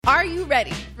Are you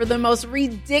ready for the most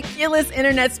ridiculous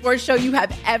internet sports show you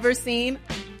have ever seen?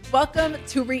 Welcome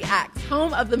to Reacts,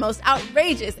 home of the most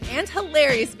outrageous and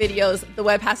hilarious videos the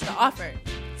web has to offer.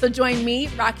 So join me,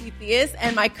 Rocky Theus,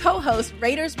 and my co-host,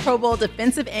 Raiders Pro Bowl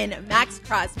defensive end Max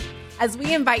Crosby, as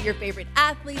we invite your favorite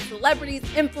athletes, celebrities,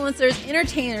 influencers,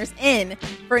 entertainers in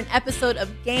for an episode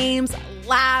of games,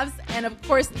 laughs, and of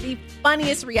course, the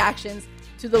funniest reactions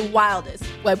to the wildest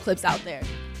web clips out there.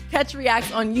 Catch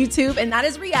Reacts on YouTube, and that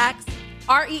is Reacts,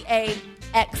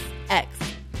 REAXX.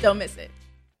 Don't miss it.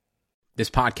 This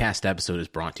podcast episode is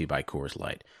brought to you by Coors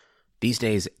Light. These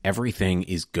days, everything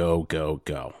is go, go,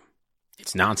 go.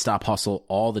 It's nonstop hustle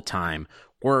all the time.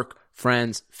 Work,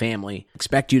 friends, family,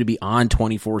 expect you to be on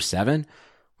 24/7?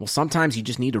 Well, sometimes you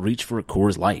just need to reach for a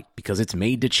Coors Light because it's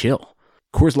made to chill.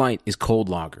 Coors Light is cold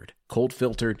lagered, cold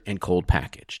filtered, and cold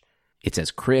packaged. It's as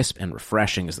crisp and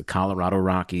refreshing as the Colorado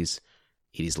Rockies.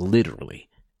 It is literally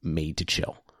made to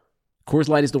chill. Coors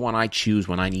Light is the one I choose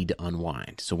when I need to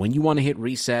unwind. So when you want to hit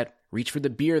reset, reach for the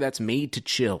beer that's made to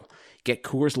chill. Get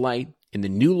Coors Light in the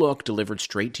new look delivered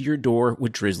straight to your door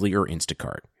with Drizzly or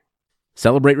Instacart.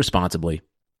 Celebrate responsibly.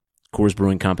 Coors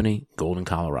Brewing Company, Golden,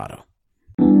 Colorado.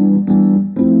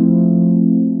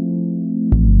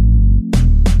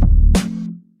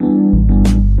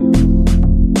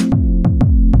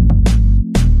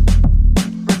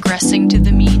 Regressing to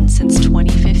the mean since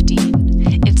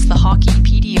 2015, it's the Hockey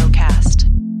PDO-cast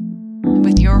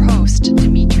with your host,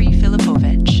 Dmitry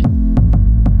Filipovich.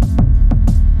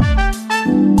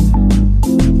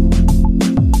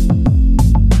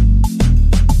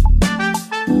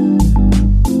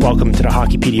 Welcome to the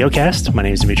Hockey PDO-cast. My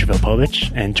name is Dmitry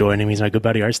Filipovich, and joining me is my good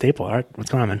buddy Art Staple. Art,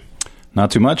 what's going on, man? Not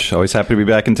too much. Always happy to be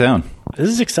back in town. This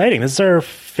is exciting. This is our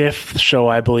fifth show,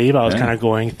 I believe. I was kind of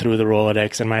going through the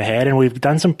Rolodex in my head, and we've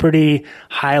done some pretty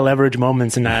high leverage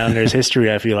moments in Islanders history.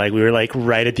 I feel like we were like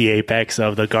right at the apex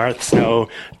of the Garth Snow,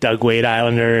 Doug Wade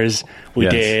Islanders. We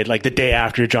did like the day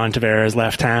after John Tavares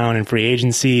left town in free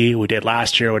agency. We did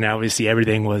last year when obviously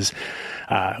everything was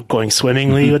going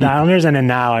swimmingly with the Islanders, and then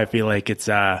now I feel like it's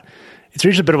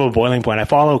reached a bit of a boiling point. I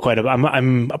follow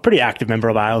I'm a pretty active member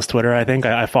of Isles Twitter. I think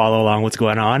I follow along what's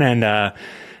going on, and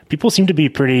people seem to be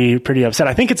pretty upset.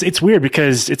 I think it's weird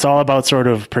because it's all about sort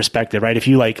of perspective, right? If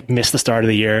you like miss the start of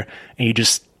the year and you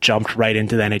just jumped right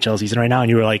into the NHL season right now and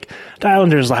you were like, the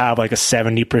Islanders will have like a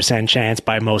 70% chance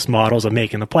by most models of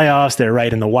making the playoffs. They're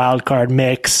right in the wild card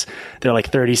mix. They're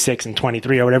like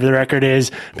 36-23 or whatever the record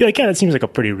is. Be like, yeah, that seems like a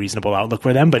pretty reasonable outlook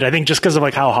for them. But I think just because of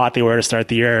like how hot they were to start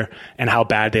the year and how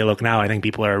bad they look now, I think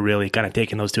people are really kind of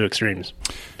taking those two extremes.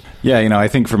 Yeah, I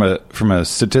think from a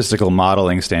statistical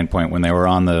modeling standpoint, when they were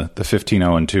on the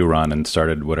 15-0-2 run and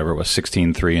started whatever it was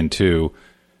 16-3-2,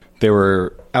 they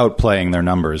were outplaying their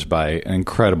numbers by an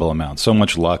incredible amount. So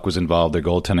much luck was involved. Their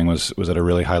goaltending was at a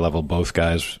really high level. Both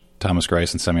guys, Thomas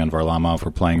Greiss and Semyon Varlamov, were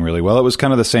playing really well. It was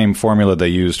kind of the same formula they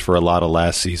used for a lot of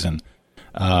last season.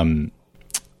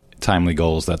 Timely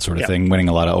goals, that sort of thing, winning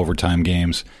a lot of overtime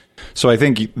games. So I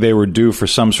think they were due for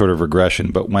some sort of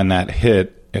regression, but when that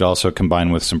hit, it also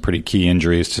combined with some pretty key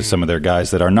injuries to some of their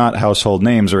guys that are not household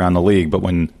names around the league. But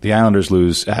when the Islanders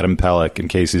lose Adam Pelech and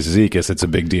Casey Zizekas, it's a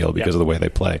big deal because of the way they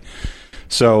play.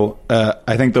 So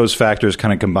I think those factors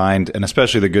kind of combined, and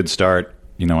especially the good start.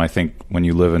 I think when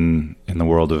you live in the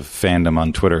world of fandom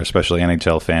on Twitter, especially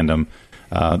NHL fandom,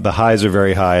 the highs are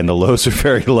very high and the lows are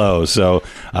very low. So,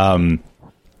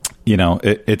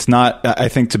 it's not, I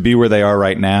think, to be where they are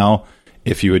right now,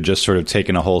 if you had just sort of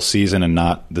taken a whole season and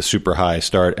not the super high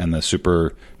start and the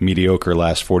super mediocre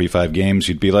last 45 games,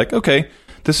 you'd be like, okay,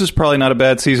 this is probably not a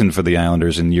bad season for the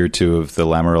Islanders in year two of the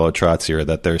Lamoriello-Trotz era,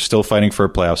 that they're still fighting for a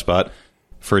playoff spot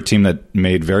for a team that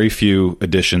made very few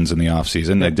additions in the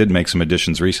offseason. They did make some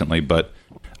additions recently, but,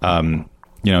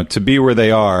 to be where they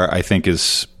are, I think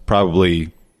is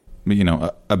probably,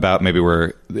 about maybe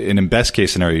where, in a best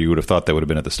case scenario, you would have thought that would have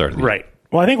been at the start of the year. Right.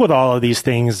 Well, I think with all of these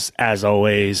things, as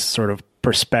always, sort of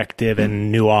perspective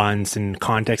and nuance and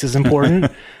context is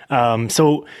important.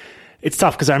 So it's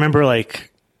tough because I remember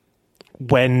like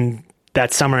when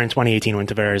that summer in 2018 when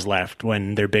Tavares left,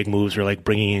 when their big moves were like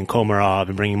bringing in Komarov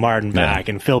and bringing Martin back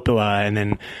and Filppula. And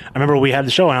then I remember we had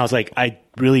the show and I was like, I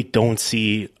really don't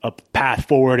see a path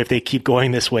forward if they keep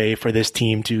going this way for this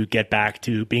team to get back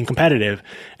to being competitive.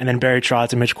 And then Barry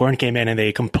Trotz and Mitch Korn came in and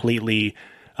they completely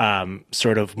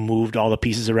sort of moved all the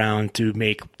pieces around to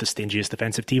make the stingiest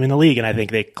defensive team in the league. And I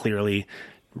think they clearly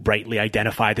rightly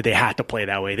identified that they had to play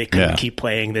that way. They couldn't keep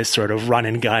playing this sort of run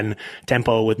and gun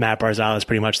tempo with Matt Barzal as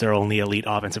pretty much their only elite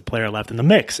offensive player left in the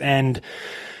mix. And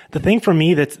The thing for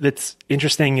me that's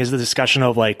interesting is the discussion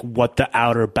of like what the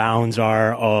outer bounds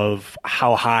are of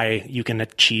how high you can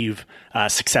achieve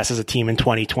success as a team in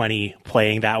 2020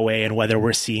 playing that way, and whether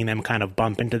we're seeing them kind of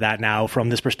bump into that now from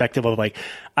this perspective of like,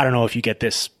 I don't know if you get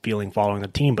this feeling following the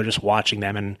team, but just watching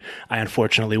them, and I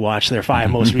unfortunately watched their 5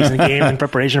 most recent games in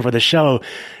preparation for the show.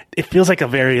 It feels like a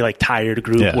very like tired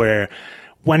group where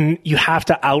when you have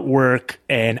to outwork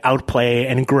and outplay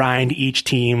and grind each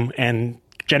team, and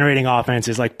generating offense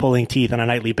is like pulling teeth on a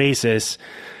nightly basis,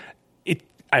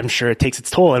 I'm sure it takes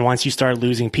its toll. And once you start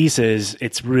losing pieces,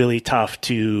 it's really tough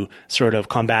to sort of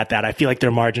combat that. I feel like their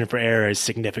margin for error is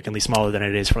significantly smaller than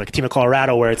it is for like a team of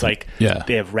Colorado, where it's like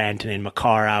they have Rantanen,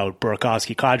 Makar out,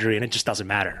 Burakovsky, Kadri, and it just doesn't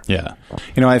matter. Yeah.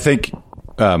 I think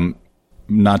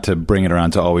not to bring it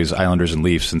around to always Islanders and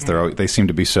Leafs, since they seem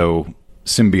to be so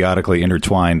symbiotically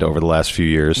intertwined over the last few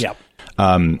years. Yep.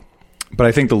 But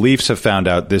I think the Leafs have found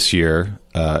out this year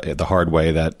the hard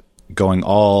way that going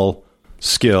all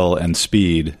skill and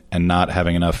speed and not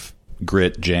having enough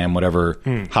grit, jam, whatever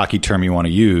hockey term you want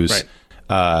to use,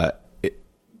 NHL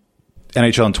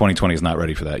in 2020 is not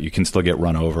ready for that. You can still get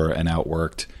run over and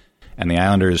outworked. And the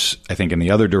Islanders, I think in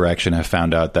the other direction, have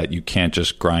found out that you can't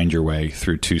just grind your way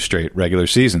through 2 straight regular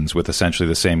seasons with essentially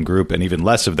the same group, and even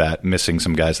less of that, missing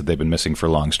some guys that they've been missing for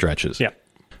long stretches. Yeah.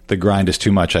 The grind is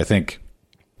too much. I think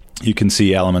you can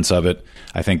see elements of it.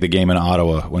 I think the game in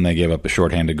Ottawa, when they gave up a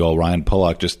shorthanded goal, Ryan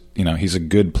Pulock just, he's a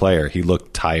good player. He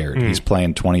looked tired. He's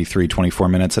playing 23, 24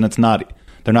 minutes, and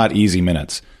they're not easy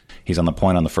minutes. He's on the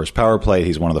point on the first power play.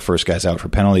 He's one of the first guys out for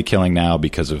penalty killing now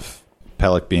because of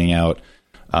Pelech being out.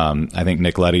 I think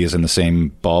Nick Leddy is in the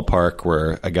same ballpark,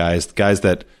 where guys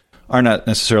that are not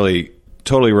necessarily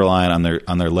totally reliant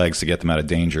on their legs to get them out of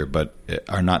danger, but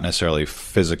are not necessarily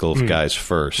physical guys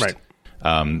first. Right.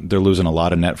 They're losing a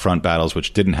lot of net front battles,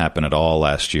 which didn't happen at all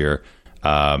last year.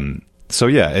 So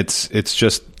yeah,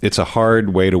 it's a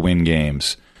hard way to win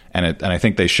games, and I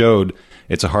think they showed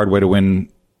it's a hard way to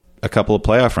win a couple of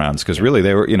playoff rounds, because really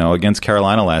they were, against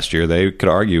Carolina last year, they could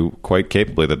argue quite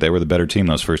capably that they were the better team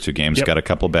those first 2 games. Got a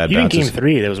couple bad bounces. Game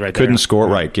 3, that was right there. Couldn't score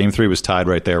right. Game 3 was tied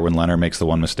right there when Leonard makes the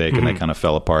one mistake and they kind of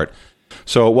fell apart.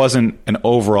 So it wasn't an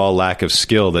overall lack of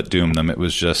skill that doomed them. It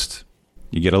was just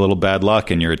you get a little bad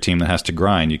luck and you're a team that has to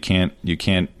grind. You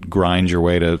can't grind your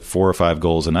way to 4 or 5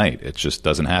 goals a night. It just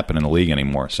doesn't happen in the league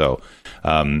anymore. So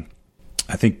I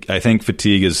think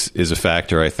fatigue is a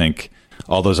factor. I think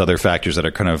all those other factors that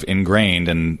are kind of ingrained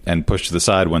and pushed to the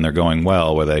side when they're going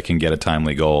well, where they can get a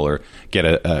timely goal or get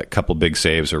a couple big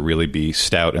saves or really be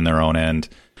stout in their own end,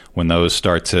 when those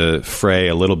start to fray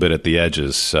a little bit at the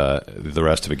edges, the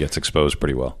rest of it gets exposed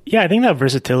pretty well. Yeah, I think that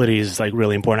versatility is like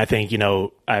really important. I think,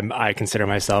 I consider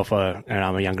myself and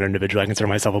I'm a younger individual, I consider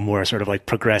myself a more sort of like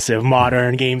progressive,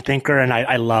 modern game thinker. And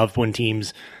I love when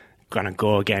teams kind of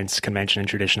go against convention and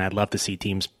tradition. I'd love to see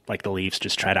teams like the Leafs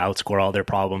just try to outscore all their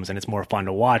problems, and it's more fun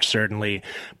to watch, certainly.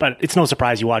 But it's no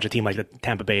surprise you watch a team like the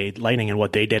Tampa Bay Lightning and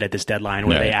what they did at this deadline,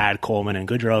 where they add Coleman and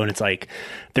Goodrow, and it's like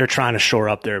they're trying to shore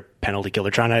up their penalty kill.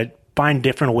 They're trying to find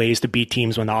different ways to beat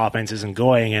teams when the offense isn't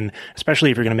going, and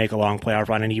especially if you're going to make a long playoff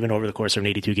run, and even over the course of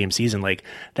an 82-game season, like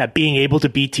that, being able to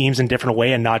beat teams in a different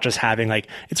way and not just having like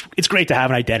it's great to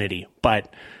have an identity,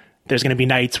 but there's going to be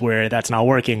nights where that's not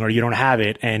working or you don't have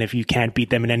it, and if you can't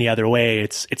beat them in any other way, you're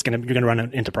going to run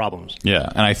into problems. Yeah,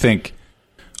 and I think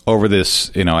over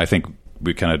this, I think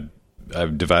we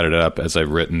I've divided it up as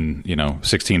I've written,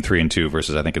 16-3-2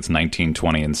 versus I think it's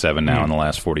 19-20-7 now in the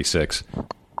last 46.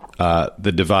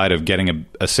 The divide of getting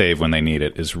a save when they need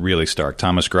it is really stark.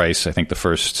 Thomas Greiss, I think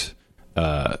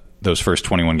those first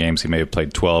 21 games, he may have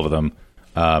played 12 of them.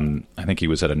 I think he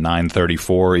was at a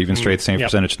 934 even straight save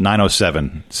percentage,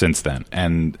 907 since then.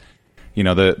 And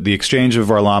the exchange of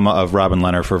Robin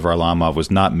Lehner for Varlamov was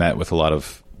not met with a lot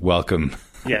of welcome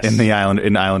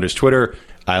in Islanders Twitter,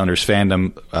 Islanders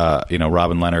fandom.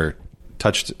 Robin Lehner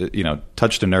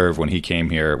touched a nerve when he came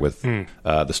here with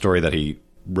the story that he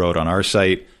wrote on our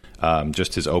site.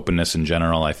 Just his openness in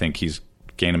general. I think he's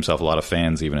gained himself a lot of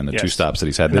fans even in the 2 stops that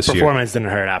he's had this year. The performance didn't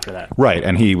hurt after that. Right,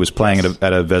 and he was playing at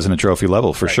a Vezina Trophy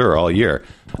level for sure all year.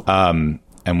 And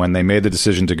when they made the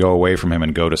decision to go away from him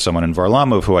and go to someone in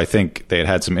Varlamov, who I think they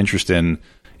had some interest in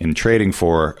trading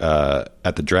for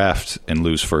at the draft in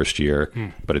Lou's first year,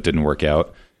 but it didn't work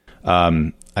out.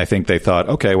 I think they thought,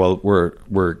 okay, well,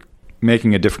 we're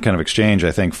making a different kind of exchange.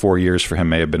 I think 4 years for him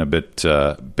may have been a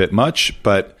bit much,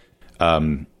 but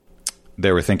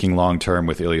they were thinking long-term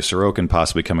with Ilya Sorokin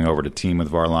possibly coming over to team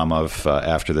with Varlamov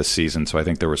after this season. So I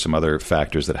think there were some other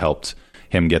factors that helped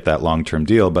him get that long-term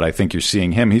deal. But I think you're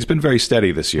seeing him. He's been very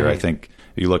steady this year. I think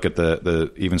you look at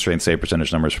the even strength save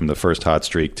percentage numbers from the first hot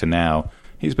streak to now,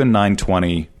 he's been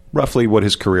 920, roughly what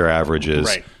his career average is.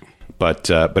 Right. But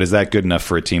is that good enough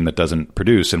for a team that doesn't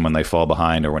produce? And when they fall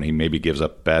behind, or when he maybe gives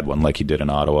up a bad one like he did in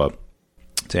Ottawa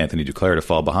to Anthony Duclair to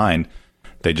fall behind,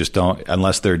 they just don't,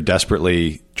 unless they're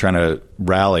desperately trying to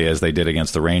rally as they did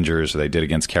against the Rangers or they did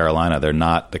against Carolina. They're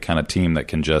not the kind of team that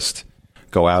can just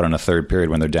go out in a third period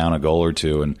when they're down a goal or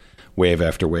two and wave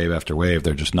after wave after wave.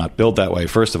 They're just not built that way,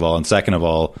 first of all. And second of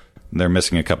all, they're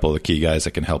missing a couple of the key guys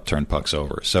that can help turn pucks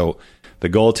over. So the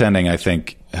goaltending, I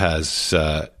think, has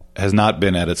not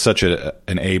been at such an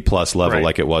A-plus level right.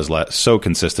 like it was so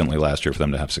consistently last year for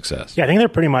them to have success. Yeah, I think they're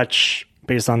pretty much,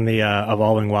 based on the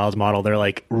Evolving Wilds model, they're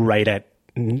like right at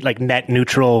like net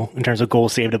neutral in terms of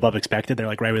goals saved above expected. They're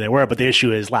like right where they were. But the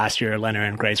issue is last year, Leonard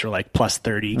and Greiss were like plus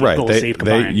 30 right. goals saved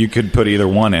combined. You could put either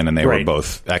one in and they right. were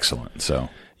both excellent. So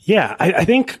yeah, I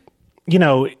think,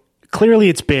 clearly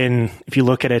it's been, if you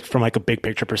look at it from like a big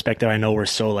picture perspective, I know we're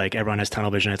so like everyone has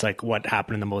tunnel vision. It's like what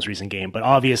happened in the most recent game. But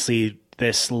obviously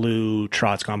this Lou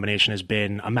Trotz combination has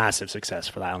been a massive success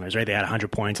for the Islanders, right? They had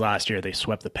 100 points last year. They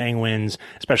swept the Penguins,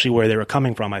 especially where they were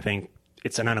coming from. I think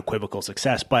it's an unequivocal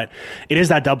success, but it is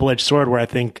that double-edged sword where I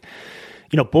think,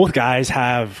 both guys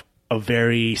have a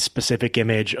very specific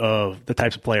image of the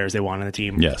types of players they want on the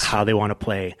team, yes. how they want to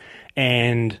play.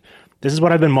 And this is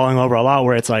what I've been mulling over a lot,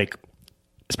 where it's like,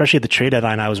 especially at the trade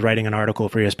deadline, I was writing an article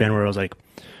for ESPN where I was like,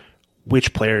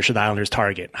 which players should the Islanders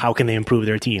target? How can they improve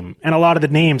their team? And a lot of the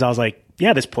names, I was like,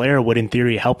 yeah, this player would in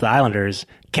theory help the Islanders.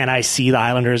 Can I see the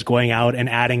Islanders going out and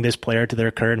adding this player to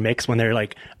their current mix when they're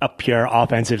like a pure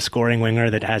offensive scoring winger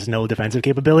that has no defensive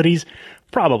capabilities?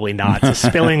 Probably not. So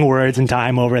spilling words and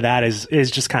time over that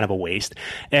is just kind of a waste.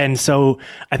 And so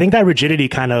I think that rigidity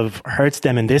kind of hurts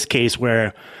them in this case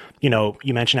where, you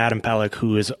mentioned Adam Pelech,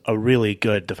 who is a really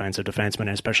good defensive defenseman, and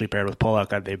especially paired with Pollock.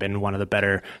 They've been one of the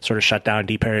better sort of shutdown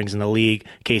deep pairings in the league.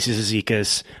 Casey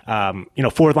Zizekas,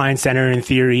 fourth line center in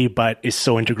theory, but is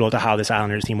so integral to how this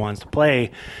Islanders team wants to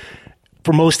play.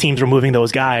 For most teams, removing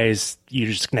those guys, you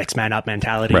just next man up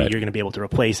mentality. Right. You're going to be able to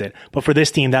replace it. But for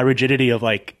this team, that rigidity of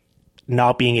like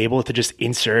not being able to just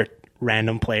insert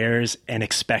random players and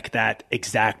expect that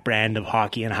exact brand of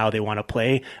hockey and how they want to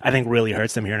play, I think really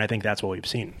hurts them here. And I think that's what we've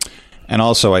seen. And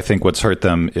also, I think what's hurt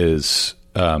them is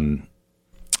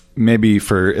maybe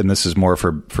and this is more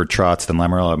for Trotz than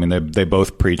Lamoriello. I mean, they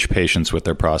both preach patience with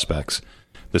their prospects.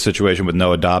 The situation with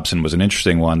Noah Dobson was an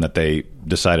interesting one that they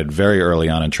decided very early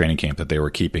on in training camp that they were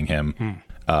keeping him,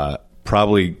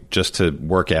 probably just to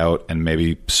work out and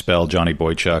maybe spell Johnny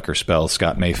Boychuk or spell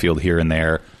Scott Mayfield here and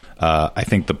there. I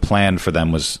think the plan for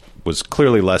them was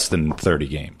clearly less than 30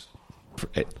 games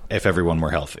if everyone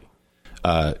were healthy.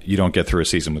 You don't get through a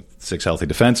season with 6 healthy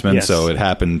defensemen, yes. So it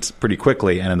happened pretty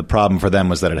quickly. And the problem for them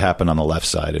was that it happened on the left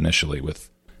side initially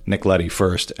with Nick Leddy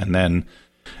first and then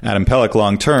Adam Pelech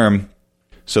long term.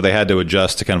 So they had to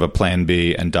adjust to kind of a plan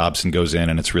B, and Dobson goes in,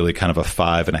 and it's really kind of a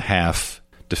 5.5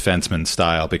 defenseman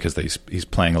style because he's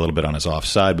playing a little bit on his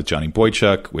offside with Johnny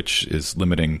Boychuk, which is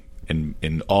limiting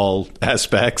in all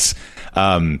aspects,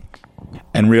 and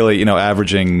really,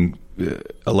 averaging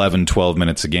 11, 12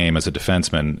 minutes a game as a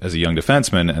young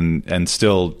defenseman, and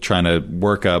still trying to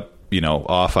work up,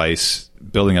 off ice,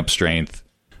 building up strength.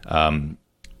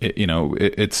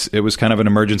 It was kind of an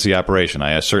emergency operation.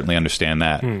 I certainly understand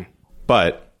that,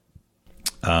 but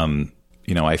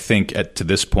I think to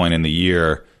this point in the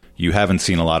year, you haven't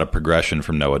seen a lot of progression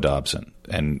from Noah Dobson.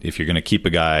 And if you're going to keep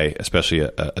a guy, especially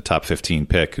a top 15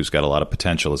 pick who's got a lot of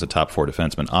potential as a top 4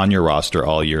 defenseman on your roster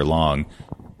all year long,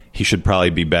 he should probably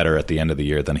be better at the end of the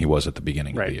year than he was at the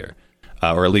beginning of the year,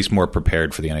 or at least more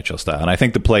prepared for the NHL style. And I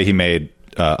think the play he made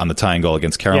on the tying goal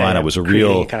against Carolina was a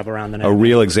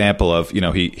real example of,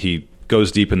 he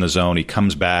goes deep in the zone, he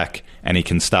comes back, and he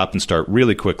can stop and start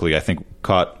really quickly. I think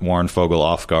caught Warren Fogle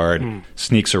off guard,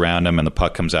 sneaks around him, and the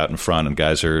puck comes out in front, and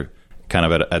guys are kind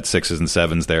of at 6s and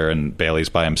 7s there, and Bailey's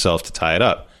by himself to tie it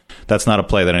up. That's not a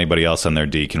play that anybody else on their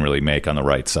D can really make on the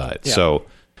right side. Yeah. So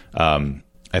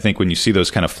I think when you see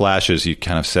those kind of flashes, you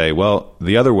kind of say, well,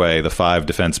 the other way, the 5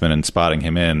 defensemen and spotting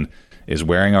him in is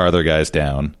wearing our other guys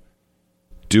down.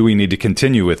 Do we need to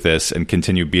continue with this and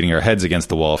continue beating our heads against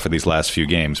the wall for these last few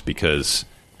games? Because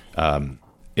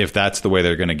if that's the way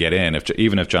they're going to get in,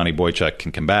 even if Johnny Boychuk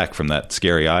can come back from that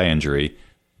scary eye injury,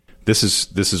 this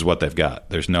is what they've got.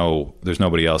 There's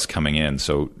nobody else coming in.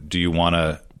 So do you want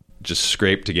to just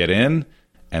scrape to get in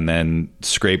and then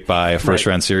scrape by a first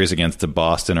round series against a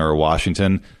Boston or a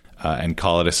Washington and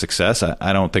call it a success?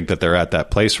 I don't think that they're at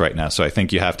that place right now. So I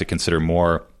think you have to consider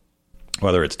more,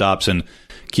 whether it's Dobson,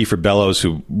 Kiefer Bellows,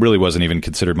 who really wasn't even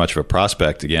considered much of a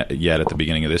prospect yet at the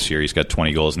beginning of this year. He's got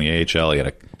 20 goals in the AHL. He had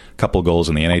a couple goals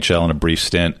in the NHL in a brief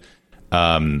stint.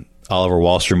 Oliver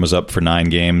Wahlstrom was up for 9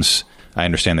 games. I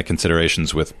understand the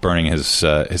considerations with burning his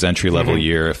entry-level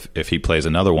year if he plays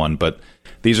another one, but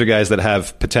these are guys that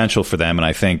have potential for them, and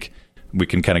I think we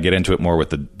can kind of get into it more with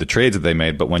the trades that they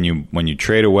made, but when you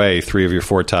trade away 3 of your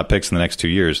 4 top picks in the next 2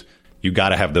 years, you got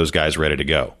to have those guys ready to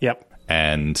go. Yep.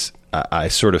 And I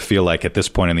sort of feel like at this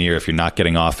point in the year, if you're not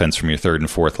getting offense from your 3rd and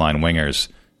 4th line wingers,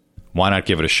 why not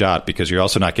give it a shot? Because you're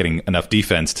also not getting enough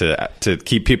defense to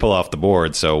keep people off the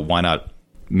board. So why not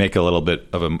make a little bit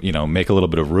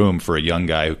of room for a young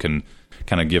guy who can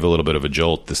kind of give a little bit of a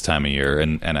jolt this time of year?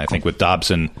 And I think with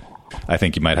Dobson, I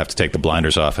think you might have to take the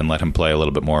blinders off and let him play a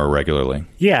little bit more regularly.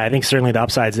 Yeah, I think certainly the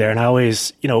upside's there. And I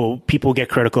always, people get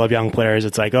critical of young players.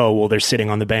 It's like, oh, well, they're sitting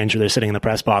on the bench or they're sitting in the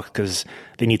press box because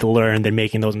they need to learn. They're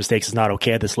making those mistakes. It's not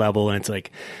okay at this level. And it's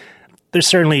like, there's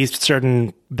certainly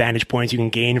certain vantage points you can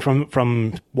gain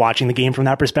from watching the game from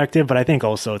that perspective. But I think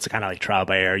also it's kind of like trial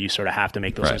by error. You sort of have to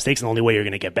make those mistakes. And the only way you're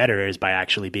going to get better is by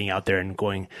actually being out there and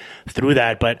going through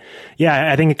that. But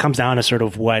yeah, I think it comes down to sort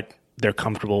of what they're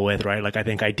comfortable with, right? Like, I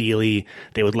think ideally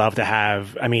they would love to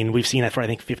have, we've seen that for,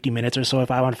 50 minutes or so at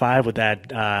 5-on-5 with that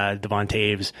Devon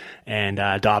Toews and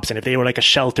Dobson. If they were like a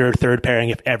sheltered third pairing,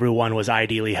 if everyone was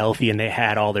ideally healthy and they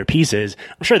had all their pieces,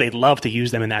 I'm sure they'd love to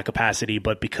use them in that capacity,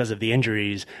 but because of the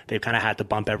injuries, they've kind of had to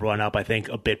bump everyone up, I think,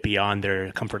 a bit beyond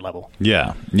their comfort level.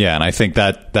 Yeah. And I think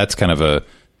that's kind of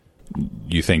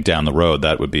you think down the road,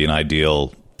 that would be an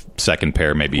ideal second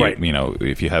pair, maybe, right.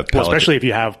 If you have Pelech, especially if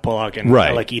you have Pulock and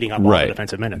Pelech eating up all the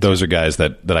defensive minutes. Those are guys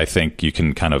that I think you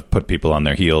can kind of put people on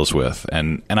their heels with.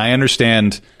 And I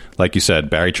understand, like you said,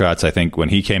 Barry Trotz, I think when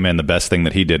he came in, the best thing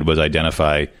that he did was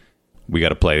identify, we got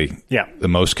to play the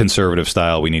most conservative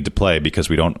style we need to play because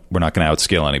we're not going to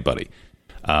outskill anybody.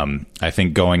 I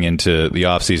think going into the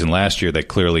offseason last year, they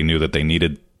clearly knew that they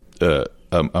needed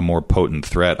a more potent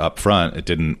threat up front. It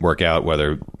didn't work out,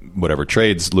 whatever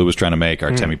trades Lou was trying to make,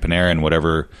 Artemi Panarin,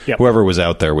 whoever was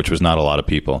out there, which was not a lot of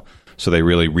people. So they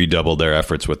really redoubled their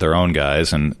efforts with their own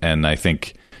guys, and I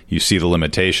think you see the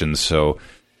limitations. So,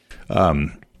 they're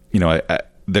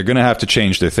going to have to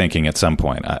change their thinking at some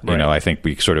point. I think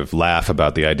we sort of laugh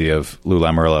about the idea of Lou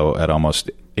Lamoriello at almost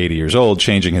 80 years old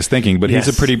changing his thinking, but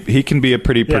he can be a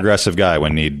pretty progressive guy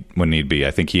when need be.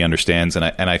 I think he understands, and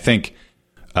I think.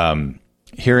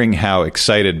 Hearing how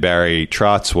excited Barry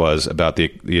Trotz was about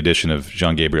the addition of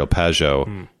Jean-Gabriel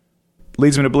Pageau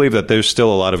leads me to believe that there's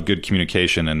still a lot of good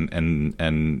communication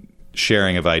and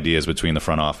sharing of ideas between the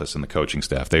front office and the coaching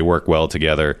staff. They work well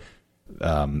together.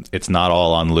 It's not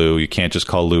all on Lou. You can't just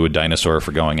call Lou a dinosaur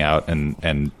for going out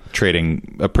and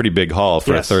trading a pretty big haul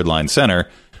for a third-line center.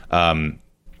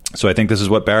 So I think this is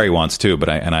what Barry wants too. But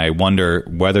I wonder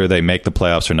whether they make the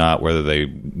playoffs or not, whether they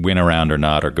win a round or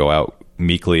not, or go out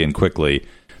meekly and quickly.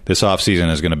 This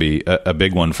offseason is going to be a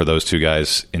big one for those two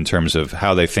guys in terms of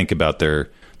how they think about their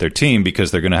team,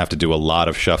 because they're going to have to do a lot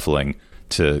of shuffling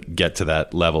to get to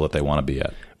that level that they want to be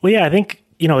at. Well, yeah, I think,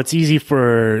 it's easy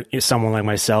for someone like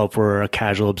myself or a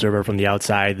casual observer from the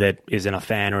outside that isn't a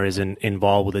fan or isn't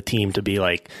involved with the team to be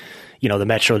like, the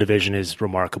Metro division is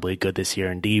remarkably good this year.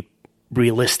 And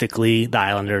realistically, the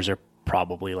Islanders are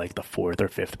probably like the 4th or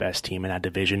 5th best team in that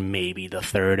division, maybe the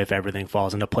 3rd if everything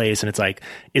falls into place. And it's like,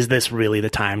 is this really the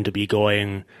time to be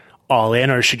going all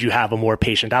in, or should you have a more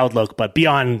patient outlook? But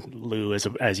beyond Lou,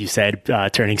 as you said,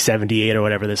 turning 78 or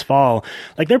whatever this fall,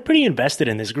 like they're pretty invested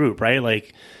in this group, right?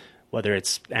 Like whether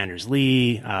it's Anders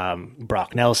Lee,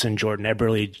 Brock Nelson, Jordan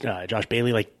Eberle, Josh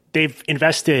Bailey, like they've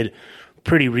invested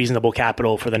pretty reasonable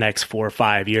capital for the next 4 or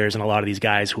 5 years, and a lot of these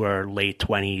guys who are late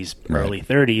 20s, early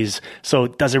 30s. So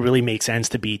does it really make sense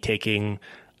to be taking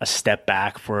a step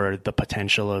back for the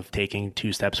potential of taking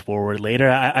 2 steps forward later?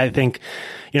 I think,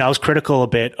 I was critical a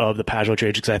bit of the Pageau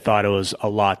trade because I thought it was a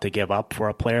lot to give up for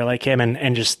a player like him,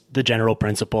 and just the general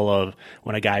principle of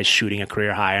when a guy's shooting a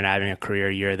career high and having a career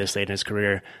year this late in his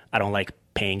career, I don't like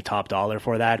paying top dollar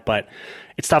for that. But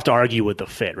it's tough to argue with the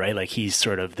fit, right? Like he's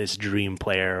sort of this dream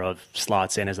player of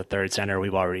slots in as a third center.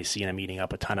 We've already seen him eating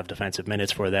up a ton of defensive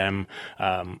minutes for them.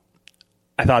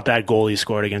 I thought that goal he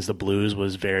scored against the Blues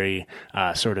was very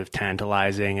sort of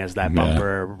tantalizing as that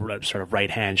bumper sort of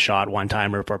right-hand shot,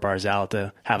 one-timer for Barzal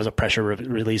to have as a pressure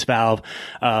release valve.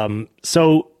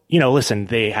 So, listen,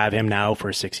 they have him now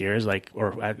for 6 years,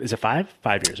 or is it 5?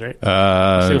 5 years, right?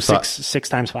 So six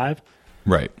times 5?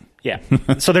 Right. Yeah.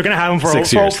 So they're going to have him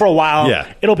for a while.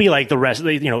 Yeah. It'll be like the rest,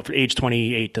 for age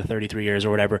 28 to 33 years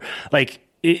or whatever,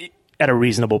 at a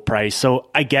reasonable price. So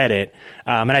I get it.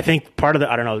 And I think part of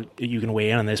I don't know, you can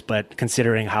weigh in on this, but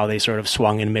considering how they sort of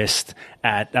swung and missed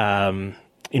at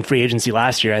in free agency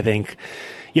last year, I think,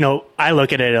 I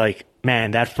look at it like,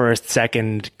 man, that first,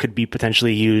 second could be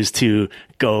potentially used to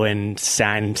go and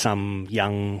sign some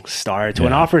young star to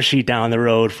an offer sheet down the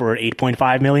road for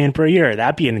 $8.5 million per year.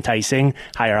 That'd be enticing,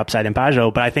 higher upside than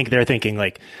Pajot. But I think they're thinking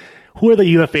like, who are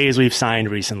the UFAs we've signed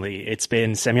recently? It's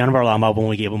been Semyon Varlamov when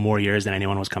we gave him more years than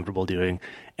anyone was comfortable doing.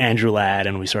 Andrew Ladd,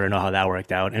 and we sort of know how that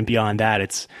worked out. And beyond that,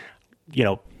 it's,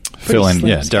 fill in,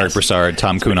 Derek Brassard,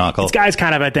 Tom Kuhnhackl. This guy's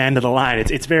kind of at the end of the line.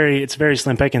 It's very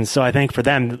slim pickings. So I think for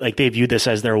them, like, they view this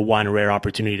as their one rare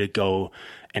opportunity to go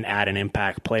and add an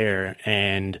impact player,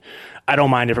 and I don't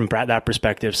mind it from that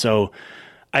perspective. So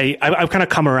I've kind of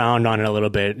come around on it a little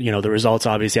bit. The results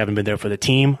obviously haven't been there for the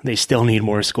team. They still need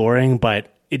more scoring,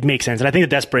 but it makes sense. And I think the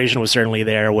desperation was certainly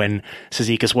there when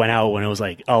Cizikas went out, when it was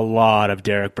like a lot of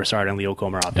Derek Brassard and Leo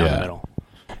Komarov down the middle.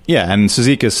 Yeah, and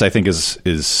Cizikas, I think,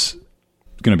 is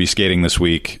going to be skating this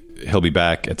week. He'll be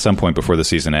back at some point before the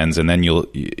season ends, and then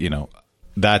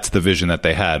that's the vision that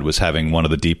they had, was having one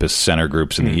of the deepest center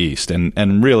groups in the East.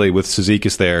 And really, with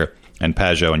Cizikas there and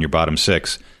Pajot in your bottom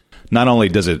six, not only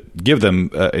does it give them,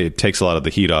 it takes a lot of the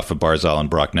heat off of Barzal and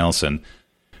Brock Nelson,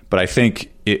 but I think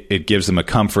it gives them a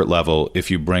comfort level if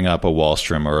you bring up a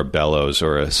Wahlstrom or a Bellows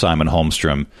or a Simon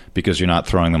Holmstrom, because you're not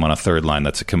throwing them on a third line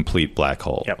that's a complete black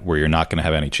hole, where you're not going to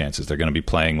have any chances. They're going to be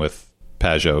playing with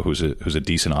Pajot, who's a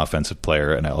decent offensive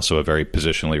player and also a very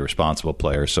positionally responsible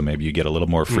player, so maybe you get a little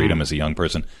more freedom as a young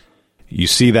person. You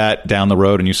see that down the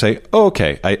road and you say, oh,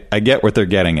 okay, I get what they're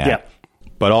getting at. Yeah.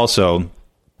 But also,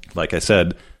 like I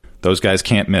said, those guys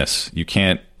can't miss. You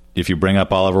can't, if you bring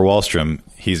up Oliver Wahlstrom,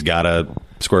 he's got to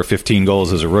score 15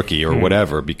 goals as a rookie or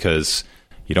whatever, because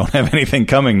you don't have anything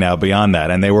coming now beyond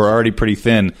that. And they were already pretty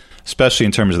thin, especially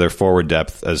in terms of their forward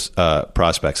depth as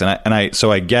prospects.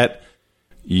 So I get,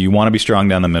 you want to be strong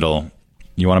down the middle.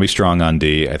 You want to be strong on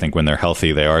D. I think when they're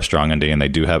healthy, they are strong on D, and they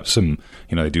do have some,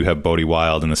 they do have Bodie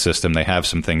Wild in the system. They have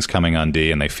some things coming on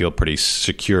D, and they feel pretty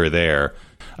secure there.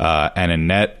 And in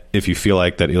net, if you feel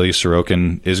like that Ilya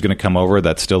Sorokin is going to come over,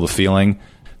 that's still the feeling.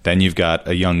 Then you've got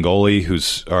a young goalie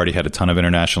who's already had a ton of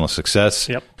international success.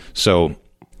 Yep. So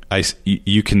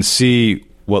you can see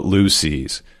what Lou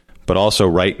sees, but also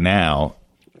right now,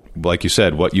 like you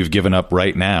said, what you've given up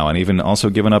right now, and even also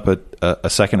given up a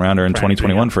second rounder in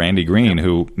 2021 for Andy Green,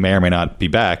 who may or may not be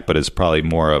back, but is probably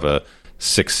more of a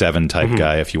 6-7 type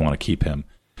guy if you want to keep him.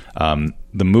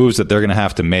 The moves that they're going to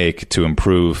have to make to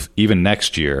improve even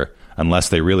next year, unless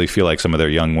they really feel like some of their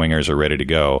young wingers are ready to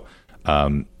go,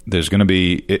 it's going to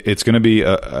be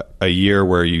a year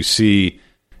where you see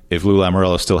if Lou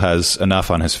Lamoriello still has enough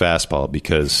on his fastball,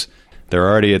 because they're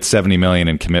already at $70 million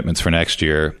in commitments for next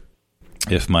year.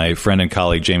 If my friend and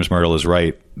colleague James Myrtle is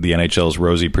right, the NHL's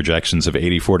rosy projections of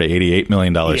 $84 to $88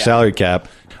 million salary cap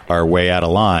are way out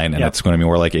of line, and it's going to be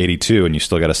more like 82, and you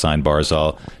still got to sign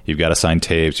Barzal. You've got to sign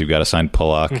Taves. You've got to sign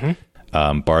Pulock.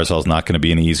 Barzal's not going to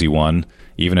be an easy one.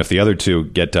 Even if the other two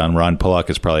get done, Ron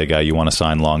Pulock is probably a guy you want to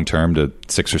sign long-term to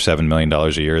 $6 or $7 million a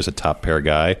year as a top pair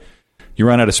guy. You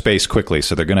run out of space quickly,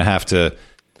 so they're going to have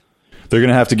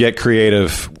to get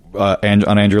creative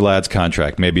on Andrew Ladd's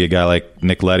contract. Maybe a guy like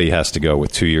Nick Leddy has to go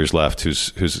with 2 years left,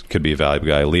 who's could be a valuable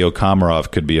guy. Leo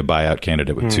Komarov could be a buyout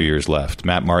candidate with 2 years left.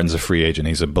 Matt Martin's a free agent.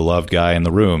 He's a beloved guy in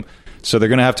the room. So they're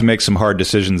going to have to make some hard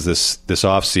decisions this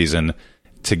offseason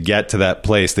to get to that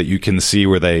place that you can see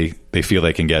where they feel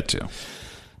they can get to.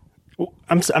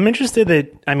 I'm interested that,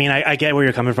 I get where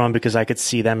you're coming from, because I could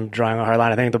see them drawing a hard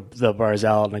line. I think the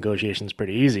Barzal negotiation is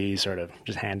pretty easy. You sort of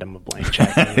just hand him a blank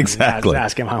check and exactly.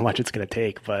 ask him how much it's going to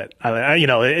take. But, I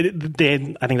think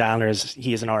the Islanders,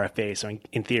 he is an RFA, so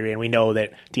in theory, and we know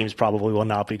that teams probably will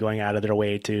not be going out of their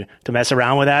way to mess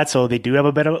around with that. So they do have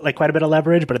quite a bit of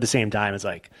leverage, but at the same time, it's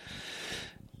like,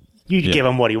 you give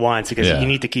him what he wants, because you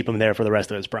need to keep him there for the rest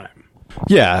of his prime.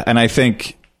 Yeah, and I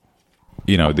think,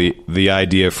 the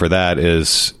idea for that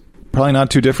is probably not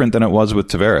too different than it was with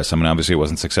Tavares. Obviously it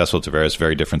wasn't successful with Tavares,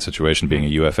 very different situation being a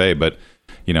UFA, but,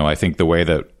 I think the way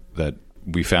that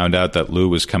we found out that Lou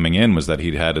was coming in was that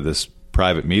he'd had this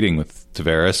private meeting with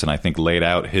Tavares, and I think laid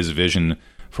out his vision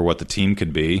for what the team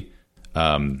could be.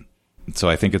 So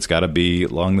I think it's got to be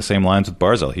along the same lines with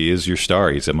Barzal. He is your star.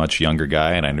 He's a much younger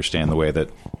guy, and I understand the way that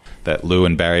Lou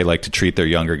and Barry like to treat their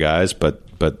younger guys, but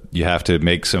you have to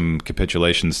make some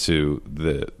capitulations to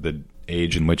the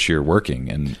age in which you're working,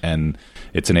 and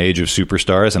it's an age of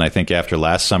superstars. And I think after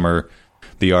last summer,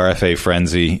 the RFA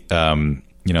frenzy,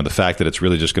 the fact that it's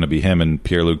really just going to be him and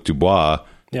Pierre-Luc Dubois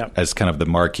as kind of the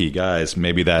marquee guys,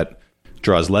 maybe that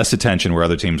draws less attention, where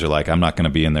other teams are like, I'm not going to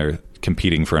be in there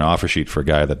competing for an offer sheet for a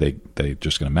guy that they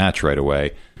just going to match right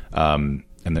away. And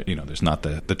there's not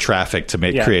the traffic to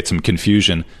create some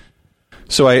confusion.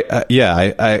 So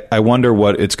I wonder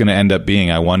what it's going to end up being.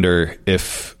 I wonder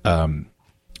if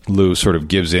Lou sort of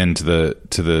gives in to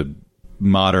the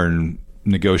modern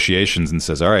negotiations and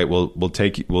says, all right, we'll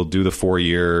do the 4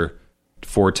 year,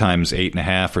 4 times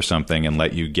 8.5 or something, and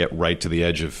let you get right to the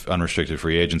edge of unrestricted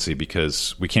free agency,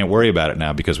 because we can't worry about it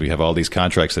now because we have all these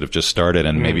contracts that have just started,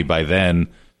 and maybe by then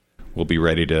we'll be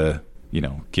ready to,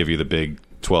 give you the big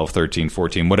 12, 13,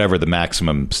 14, whatever the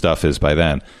maximum stuff is by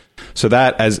then. So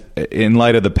that, as in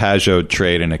light of the Pajot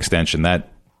trade and extension,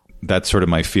 that's sort of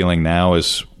my feeling now,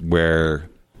 is where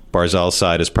Barzal's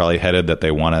side is probably headed, that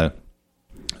they want to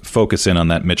focus in on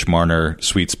that Mitch Marner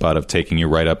sweet spot of taking you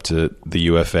right up to the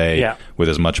UFA with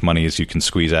as much money as you can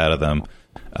squeeze out of them,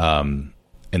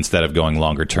 instead of going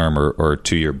longer term or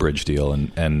 2-year bridge deal.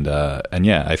 And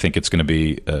I think it's going to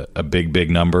be a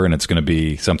big number, and it's going to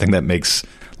be something that makes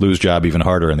Lou's job even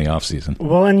harder in the offseason.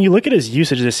 Well, and you look at his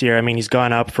usage this year. I mean, he's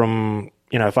gone up from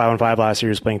 5-on-5 last year.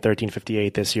 He was playing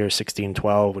 13:58 this year,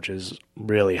 16:12, which is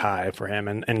really high for him,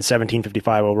 and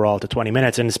 17:55 overall to 20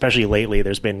 minutes. And especially lately,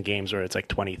 there's been games where it's like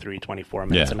 23, 24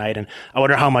 minutes a night. And I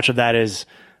wonder how much of that is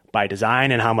by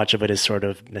design and how much of it is sort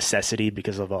of necessity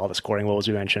because of all the scoring woes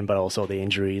we mentioned, but also the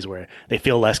injuries where they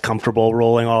feel less comfortable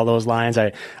rolling all those lines.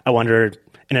 I wonder,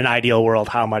 in an ideal world,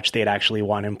 how much they'd actually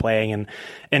want him playing.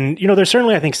 And they're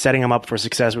certainly, I think, setting him up for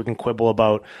success. We can quibble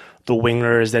about the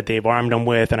wingers that they've armed him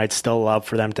with, and I'd still love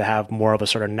for them to have more of a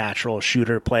sort of natural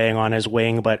shooter playing on his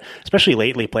wing, but especially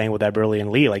lately playing with Eberle and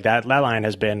Lee, like that line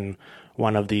has been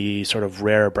one of the sort of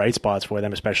rare bright spots for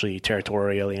them, especially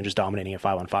territorially and just dominating at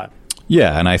 5-on-5.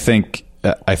 Yeah, and I think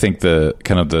the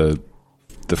kind of the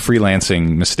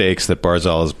freelancing mistakes that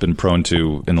Barzal has been prone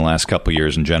to in the last couple of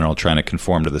years in general, trying to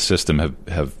conform to the system,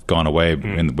 have gone away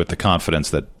with the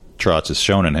confidence that Trotz has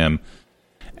shown in him,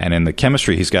 and in the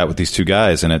chemistry he's got with these two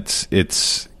guys. And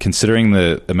it's considering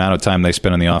the amount of time they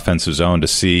spend in the offensive zone, to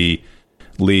see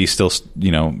Lee still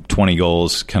 20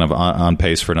 goals, kind of on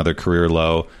pace for another career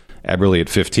low. Eberle at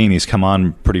 15, he's come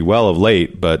on pretty well of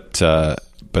late, but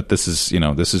this is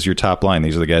your top line.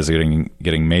 These are the guys that are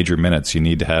getting major minutes. You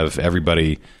need to have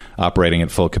everybody operating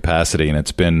at full capacity, and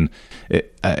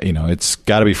it's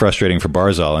got to be frustrating for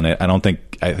Barzal. And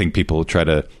I think people try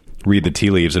to read the tea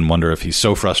leaves and wonder if he's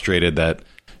so frustrated that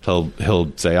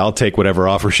he'll say, I'll take whatever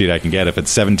offer sheet I can get. If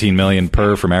it's $17 million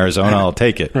per from Arizona, I'll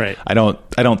take it. Right. I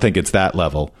don't think it's that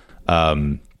level.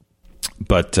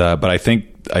 But I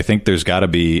think there's got to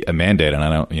be a mandate, and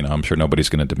I'm sure nobody's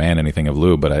going to demand anything of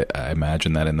Lou, but I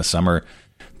imagine that in the summer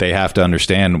they have to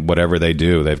understand whatever they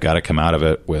do, they've got to come out of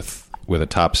it with a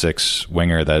top 6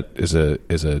 winger that is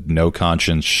a no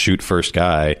conscience shoot first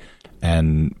guy,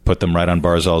 and put them right on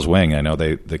Barzal's wing. I know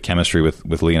the chemistry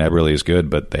with Lee and Eberle is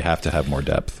good, but they have to have more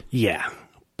depth. Yeah.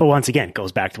 But once again, it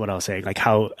goes back to what I was saying. Like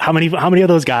how many of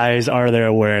those guys are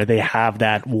there where they have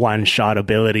that one shot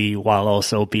ability while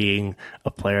also being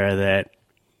a player that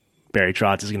Barry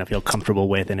Trotz is going to feel comfortable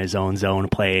with in his own zone,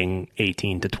 playing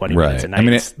 18 to 20 minutes a night? I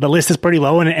mean, the list is pretty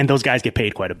low, and those guys get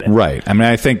paid quite a bit. Right. I mean,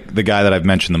 I think the guy that I've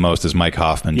mentioned the most is Mike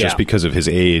Hoffman, just because of his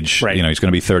age. Right. He's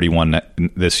going to be 31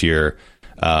 this year.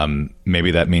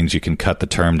 Maybe that means you can cut the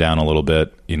term down a little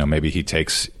bit. Maybe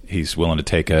he's willing to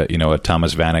take a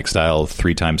Thomas Vanek style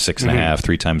 3 times 6.5,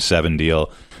 3 times 7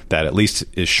 deal that at least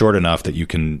is short enough that you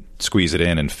can squeeze it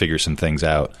in and figure some things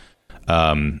out.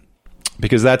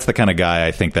 Because that's the kind of guy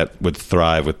I think that would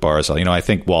thrive with Barzal. I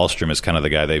think Wahlstrom is kind of the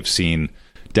guy they've seen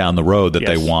down the road that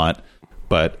they want.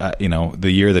 But the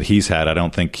year that he's had, I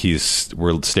don't think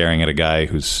we're staring at a guy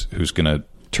who's going to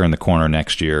turn the corner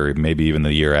next year, maybe even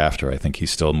the year after. I think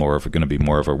he's still going to be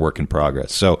more of a work in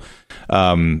progress. So,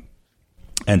 and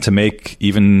to make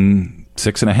even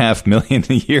 $6.5 million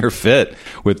a year fit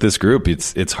with this group,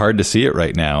 it's hard to see it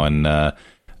right now. And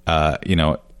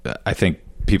I think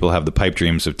people have the pipe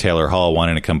dreams of Taylor Hall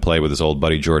wanting to come play with his old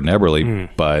buddy Jordan Eberle,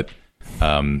 but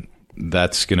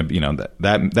that's going to be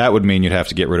that would mean you'd have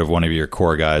to get rid of one of your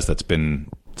core guys that's been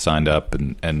signed up,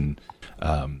 and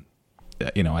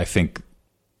I think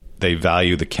they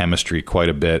value the chemistry quite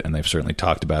a bit, and they've certainly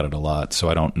talked about it a lot. So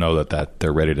I don't know that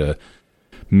they're ready to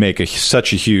make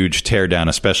such a huge teardown,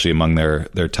 especially among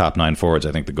their top 9 forwards.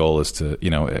 I think the goal is to,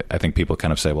 I think people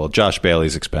kind of say, well, Josh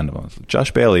Bailey's expendable.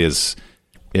 Josh Bailey is,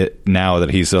 now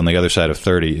that he's on the other side of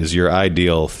 30, is your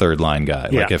ideal third line guy.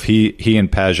 Yeah. Like if he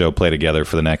and Pajot play together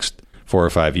for the next 4 or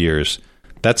 5 years,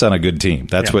 that's on a good team.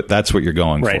 That's what you're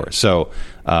going for. So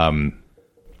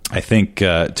I think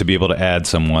to be able to add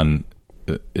someone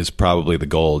is probably the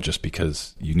goal, just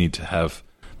because you need to have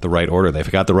the right order.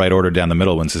 They've got the right order down the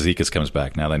middle when Cizikas comes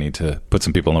back. Now they need to put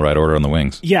some people in the right order on the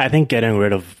wings. Yeah, I think getting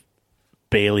rid of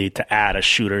Bailey to add a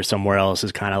shooter somewhere else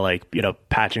is kind of like,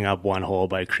 patching up one hole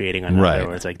by creating another. Right.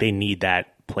 Where it's like they need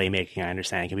that playmaking. I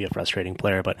understand it can be a frustrating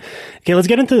player, but okay, let's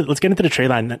get into the trade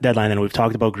deadline. Then we've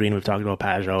talked about Green, we've talked about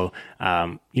Pageau.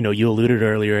 You alluded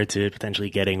earlier to potentially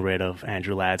getting rid of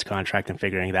Andrew Ladd's contract and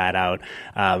figuring that out.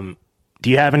 Do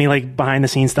you have any like behind the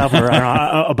scenes stuff or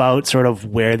about sort of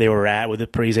where they were at with the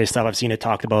Parise stuff? I've seen it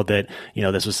talked about that,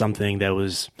 this was something that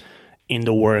was in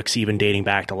the works, even dating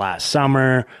back to last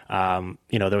summer. There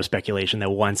was speculation that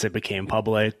once it became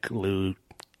public, Lou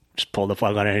just pulled the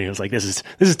plug on it and he was like, this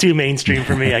is too mainstream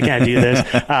for me. I can't do this.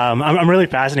 I'm really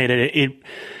fascinated.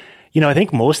 I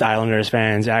think most Islanders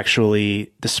fans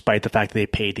actually, despite the fact that they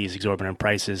paid these exorbitant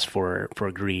prices for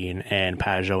Green and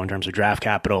Pageau in terms of draft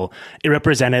capital, it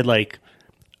represented like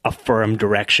a firm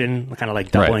direction, kind of like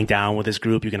doubling down with this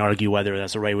group. You can argue whether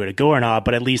that's the right way to go or not,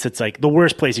 but at least it's like the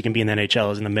worst place you can be in the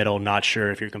NHL is in the middle, not sure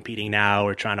if you're competing now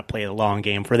or trying to play the long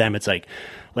game. For them, it's like,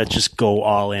 let's just go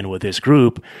all in with this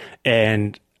group.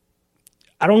 And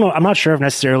I don't know, I'm not sure if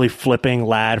necessarily flipping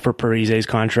Ladd for Parise's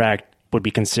contract would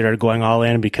be considered going all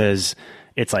in because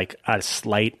it's like a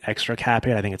slight extra cap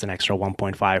hit. I think it's an extra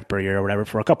 1.5 per year or whatever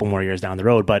for a couple more years down the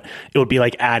road, but it would be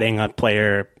like adding a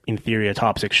player, in theory, a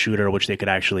top 6 shooter, which they could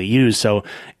actually use. So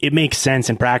it makes sense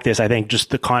in practice. I think just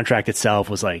the contract itself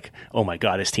was like, oh my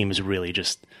God, this team is really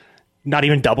just not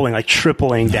even doubling, like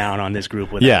tripling down on this group.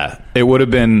 It would have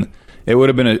been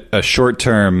a short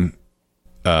term,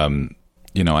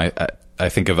 I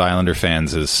think of Islander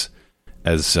fans as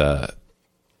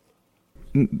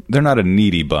they're not a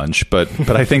needy bunch, but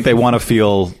I think they want to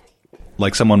feel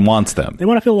like someone wants them. They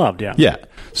want to feel loved, yeah. Yeah.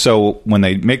 So when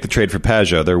they make the trade for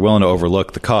Pageau, they're willing to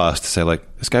overlook the cost to say,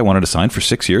 like, this guy wanted to sign for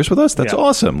 6 years with us? That's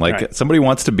awesome. Like, somebody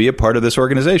wants to be a part of this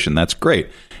organization. That's great.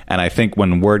 And I think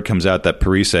when word comes out that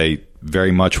Parise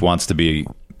very much wants to be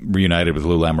reunited with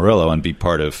Lou Lamoriello and be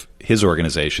part of his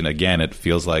organization, again, it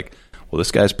feels like, well,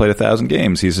 this guy's played 1,000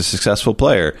 games. He's a successful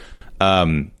player.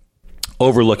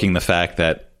 Overlooking the fact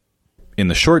that in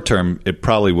the short term, it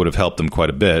probably would have helped them quite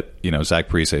a bit. Zach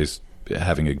Parise's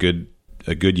having a good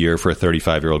year for a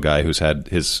 35-year-old guy who's had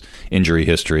his injury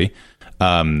history.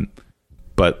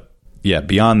 But yeah,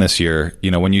 beyond this year,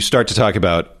 when you start to talk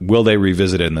about will they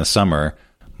revisit it in the summer,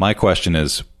 my question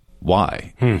is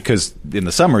why? Because in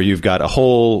the summer, you've got a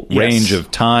whole range of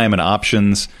time and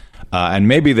options, and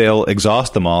maybe they'll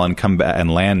exhaust them all and come back and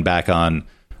land back on,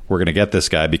 we're going to get this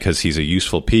guy because he's a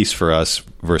useful piece for us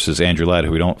versus Andrew Ladd,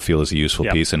 who we don't feel is a useful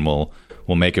piece, and we'll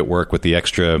make it work with the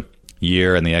extra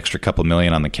year and the extra couple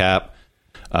million on the cap.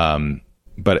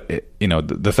 But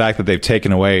the fact that they've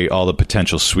taken away all the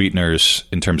potential sweeteners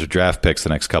in terms of draft picks the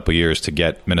next couple of years to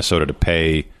get Minnesota to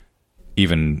pay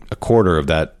even a quarter of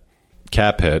that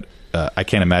cap hit, I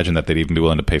can't imagine that they'd even be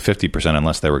willing to pay 50%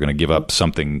 unless they were going to give up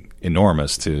something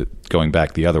enormous to going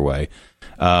back the other way.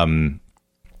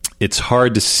 It's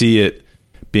hard to see it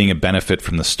being a benefit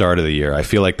from the start of the year. I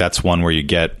feel like that's one where you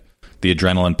get the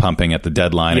adrenaline pumping at the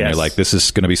deadline, and you're like, this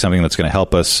is going to be something that's going to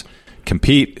help us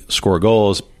compete, score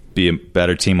goals, be a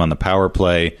better team on the power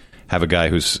play, have a guy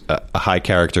who's a high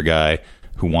character guy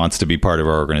who wants to be part of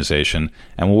our organization,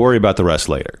 and we'll worry about the rest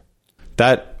later.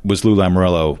 That was Lou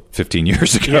Lamoriello 15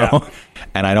 years ago,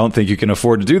 and I don't think you can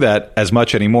afford to do that as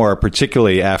much anymore,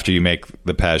 particularly after you make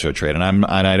the Pageau trade. And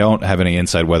I don't have any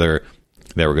insight whether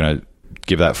they were going to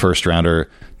give that first rounder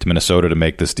to Minnesota to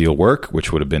make this deal work,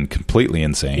 which would have been completely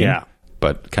insane. Yeah.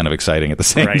 But kind of exciting at the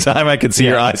same time. I could see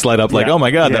your eyes light up like, oh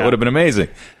my God, that would have been amazing.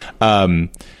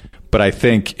 But I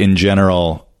think in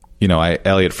general,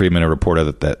 Elliot Friedman had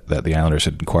reported that the Islanders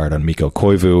had inquired on Mikko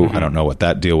Koivu. I don't know what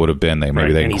that deal would have been. They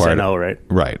inquired. He said no, right?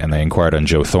 Right. And they inquired on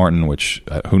Joe Thornton, which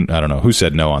I don't know who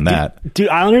said no on that. Do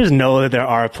Islanders know that there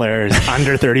are players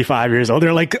under 35 years old?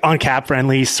 They're like on cap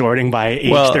friendly, sorting by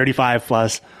age 35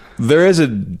 plus. There is a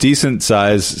decent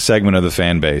size segment of the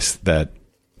fan base that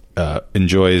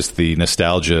enjoys the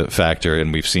nostalgia factor,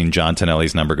 and we've seen John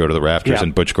Tonelli's number go to the rafters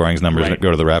and Butch Goring's numbers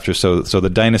go to the rafters. So the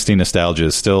dynasty nostalgia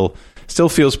is still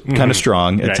feels kind of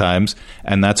strong at times,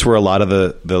 and that's where a lot of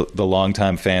the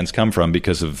longtime fans come from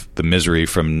because of the misery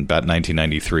from about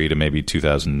 1993 to maybe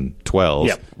 2012.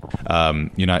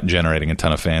 You're not generating a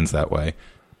ton of fans that way.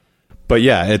 But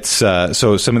yeah, it's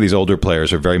so some of these older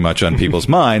players are very much on people's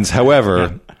minds.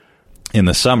 However, in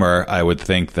the summer, I would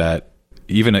think that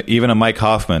even a Mike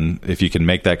Hoffman, if you can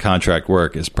make that contract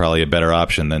work, is probably a better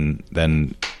option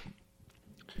than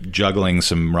juggling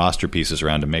some roster pieces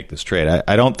around to make this trade.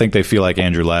 I don't think they feel like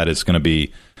Andrew Ladd is going to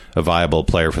be a viable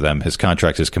player for them. His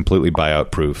contract is completely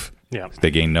buyout proof. Yeah.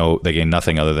 They gain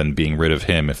nothing other than being rid of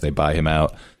him if they buy him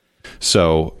out.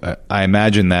 So I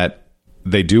imagine that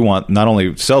they do want, not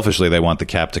only selfishly they want the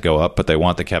cap to go up, but they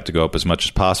want the cap to go up as much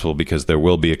as possible because there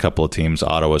will be a couple of teams,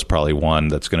 Ottawa's probably one,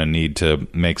 that's going to need to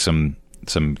make some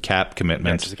cap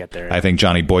commitments. To get there. I think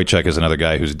Johnny Boychuk is another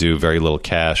guy who's due very little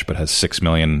cash but has $6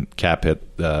 million cap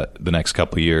hit the next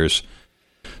couple of years.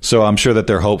 So I'm sure that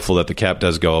they're hopeful that the cap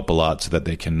does go up a lot so that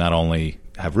they can not only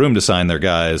have room to sign their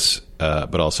guys,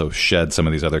 but also shed some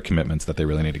of these other commitments that they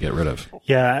really need to get rid of.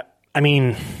 Yeah, I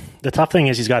mean, the tough thing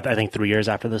is he's got, I think, 3 years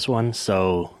after this one.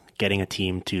 So getting a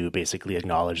team to basically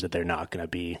acknowledge that they're not going to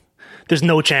be, there's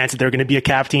no chance that they're going to be a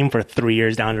cap team for 3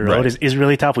 years down the road is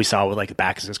really tough. We saw with like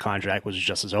Backes' contract was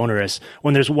just as onerous.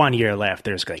 When there's 1 year left,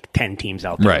 there's like 10 teams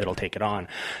out there that'll take it on.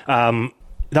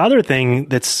 The other thing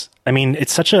that's, I mean,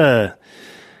 it's such a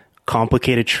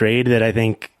complicated trade that I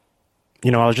think,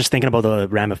 I was just thinking about the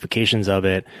ramifications of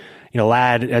it.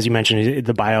 Ladd, as you mentioned,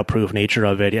 the buyout proof nature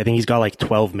of it, I think he's got like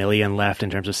 $12 million left in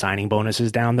terms of signing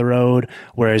bonuses down the road,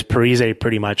 whereas Parise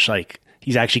pretty much like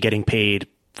he's actually getting paid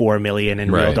 $4 million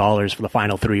in real dollars for the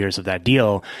final 3 years of that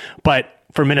deal. But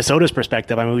from Minnesota's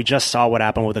perspective, I mean, we just saw what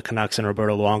happened with the Canucks and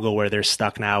Roberto Luongo, where they're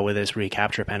stuck now with this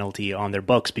recapture penalty on their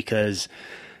books because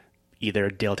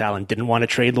either Dale Talon didn't want to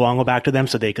trade Luongo back to them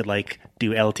so they could like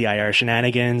do LTIR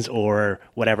shenanigans or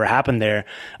whatever happened there.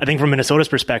 I think from Minnesota's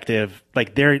perspective,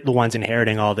 like they're the ones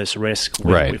inheriting all this risk if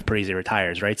Parise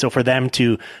retires, right? So for them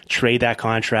to trade that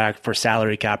contract for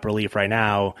salary cap relief right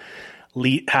now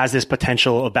has this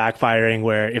potential of backfiring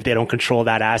where if they don't control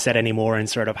that asset anymore and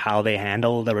sort of how they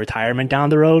handle the retirement down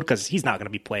the road, because he's not going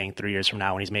to be playing 3 years from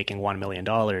now when he's making $1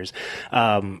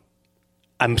 million.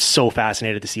 I'm so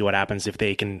fascinated to see what happens if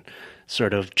they can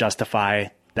sort of justify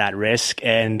that risk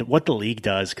and what the league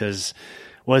does. Because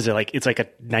what is it like? It's like a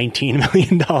 $19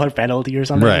 million penalty or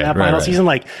something in that final season.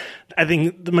 Like, I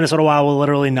think the Minnesota Wild will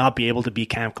literally not be able to be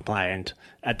camp compliant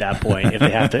at that point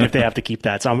if they have to keep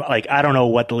that. So I'm like, I don't know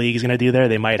what the league is going to do there.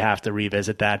 They might have to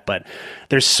revisit that, but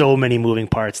there's so many moving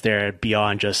parts there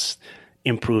beyond just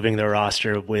improving their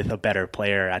roster with a better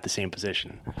player at the same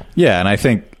position. Yeah, and I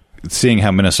think seeing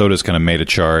how Minnesota's kind of made a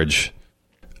charge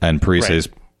and Parise's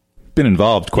been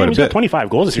involved quite a bit. He's got 25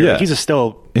 goals this year. Yeah. He's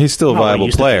still a viable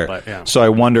player. Be, So I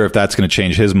wonder if that's going to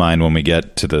change his mind when we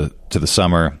get to the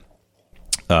summer.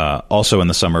 Also in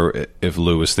the summer, if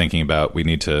Lou was thinking about we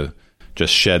need to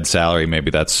just shed salary,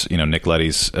 maybe that's, Nick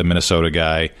Leddy's a Minnesota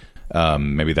guy.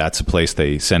 Maybe that's a place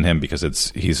they send him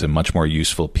because he's a much more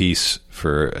useful piece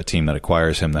for a team that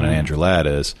acquires him than an Andrew Ladd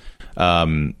is.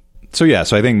 So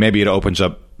I think maybe it opens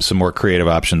up some more creative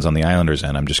options on the Islanders'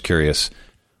 end. I'm just curious,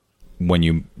 when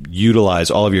you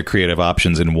utilize all of your creative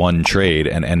options in one trade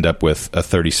and end up with a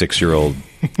 36-year-old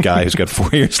guy who's got 4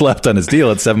 years left on his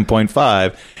deal at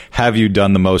 7.5, have you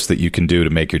done the most that you can do to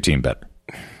make your team better?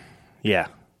 Yeah,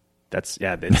 that's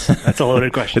a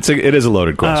loaded question. It is a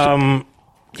loaded question.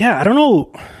 I don't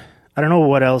know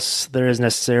what else there is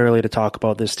necessarily to talk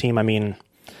about this team. I mean,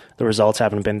 the results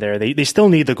haven't been there. They still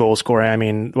need the goal scoring. I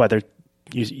mean, whether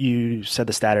you said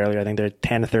the stat earlier, I think they're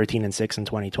 10-13-6 in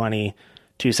 2020,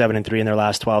 2-7-3 in their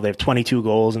last 12. They have 22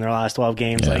 goals in their last 12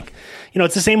 games. Yeah. Like,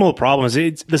 it's the same old problems.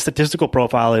 The statistical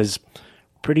profile is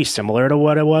pretty similar to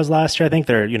what it was last year. I think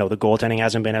they're, the goaltending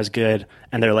hasn't been as good,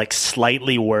 and they're like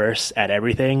slightly worse at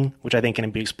everything, which I think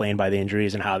can be explained by the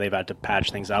injuries and how they've had to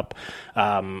patch things up.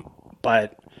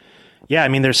 But yeah, I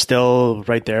mean, they're still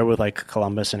right there with like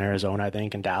Columbus and Arizona, I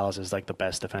think, and Dallas is like the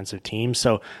best defensive team.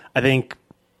 So I think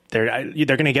they're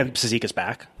going to get Cizikas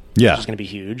back. Yeah, which is going to be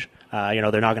huge. They're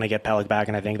not going to get Pelech back,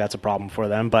 and I think that's a problem for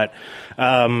them. But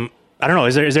I don't know.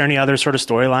 Is there any other sort of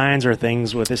storylines or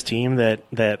things with this team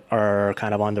that are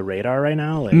kind of on the radar right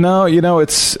now? Like, no,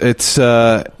 it's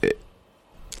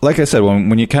like I said,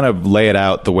 when you kind of lay it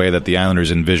out the way that the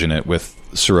Islanders envision it with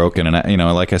Sorokin,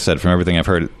 and like I said, from everything I've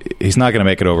heard, he's not going to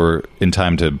make it over in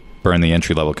time to burn the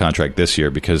entry-level contract this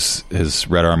year because his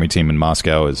Red Army team in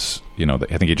Moscow is, I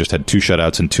think he just had 2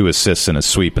 shutouts and 2 assists and a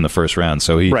sweep in the first round.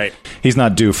 So he's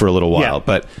not due for a little while.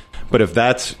 Yeah. But if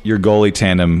that's your goalie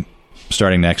tandem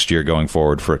starting next year going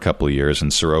forward for a couple of years,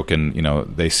 and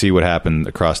Sorokin, they see what happened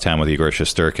across town with Igor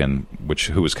Shesterkin,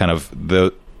 who was kind of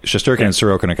Shesterkin and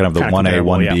Sorokin are kind of the 1A,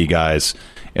 1B guys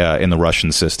in the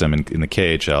Russian system in the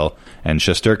KHL. And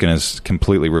Shesterkin has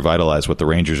completely revitalized what the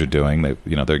Rangers are doing.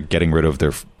 They're getting rid of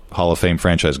their Hall of Fame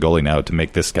franchise goalie now to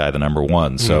make this guy the number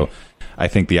one. So I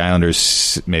think the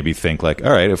Islanders maybe think like,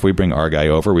 all right, if we bring our guy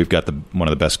over, we've got one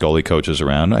of the best goalie coaches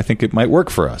around. I think it might work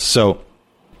for us. So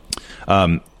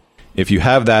if you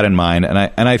have that in mind, and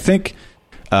I think,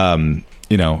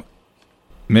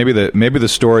 maybe the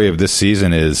story of this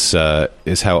season is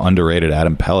how underrated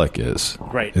Adam Pelech is.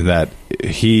 Right. That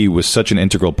he was such an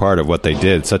integral part of what they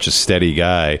did, such a steady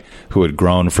guy who had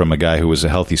grown from a guy who was a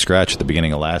healthy scratch at the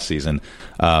beginning of last season,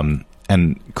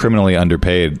 and criminally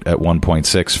underpaid at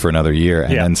 1.6 for another year,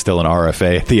 and then still an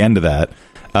RFA at the end of that.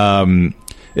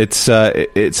 It's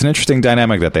an interesting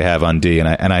dynamic that they have on D,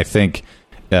 and I think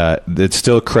it's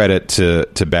still credit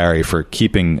to Barry for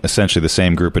keeping essentially the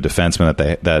same group of defensemen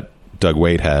that Doug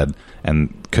Weight had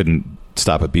and couldn't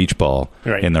stop a beach ball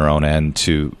in their own end,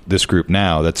 to this group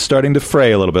now that's starting to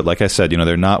fray a little bit. Like I said,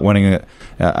 they're not winning.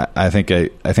 I think in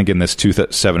this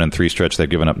 7-3 stretch, they've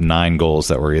given up 9 goals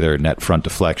that were either net front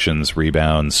deflections,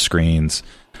 rebounds, screens.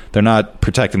 They're not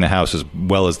protecting the house as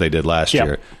well as they did last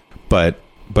year, but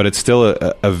it's still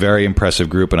a very impressive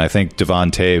group. And I think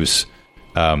Devon Taves,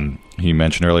 you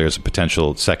mentioned earlier, as a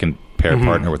potential second pair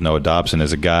partner with Noah Dobson,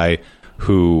 is a guy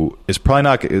who is probably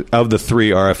not, of the 3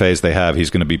 RFAs they have,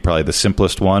 he's going to be probably the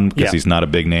simplest one because he's not a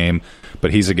big name, but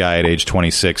he's a guy at age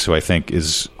 26 who I think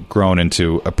is grown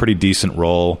into a pretty decent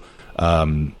role,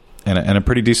 and a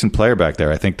pretty decent player back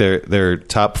there. I think their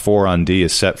top 4 on D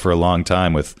is set for a long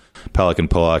time with Pelech and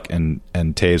Pulock and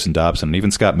Taves and Dobson, and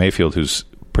even Scott Mayfield, who's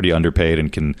pretty underpaid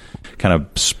and can kind of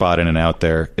spot in and out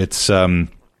there. It's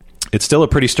still a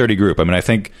pretty sturdy group. I mean, I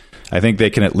think they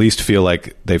can at least feel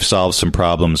like they've solved some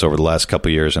problems over the last couple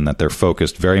of years, and that they're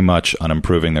focused very much on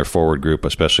improving their forward group,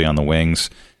 especially on the wings.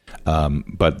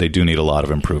 But they do need a lot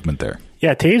of improvement there.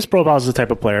 Yeah, Taves' profile is the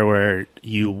type of player where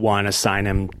you want to sign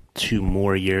him 2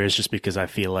 more years, just because I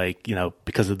feel like,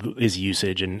 because of his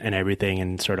usage and everything,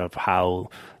 and sort of how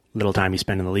little time he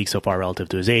spent in the league so far relative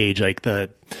to his age. Like the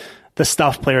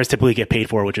stuff players typically get paid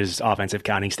for, which is offensive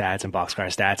counting stats and boxcar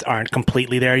stats, aren't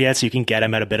completely there yet, so you can get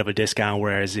them at a bit of a discount,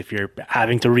 whereas if you're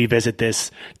having to revisit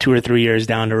this 2 or 3 years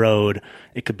down the road,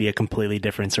 it could be a completely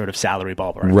different sort of salary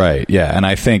ballpark. Right, yeah, and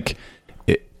I think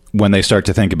when they start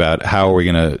to think about how are we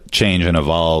going to change and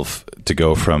evolve to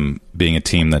go from being a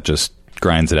team that just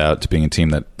grinds it out to being a team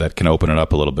that can open it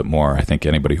up a little bit more, I think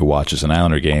anybody who watches an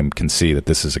Islander game can see that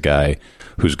this is a guy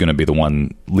who's going to be the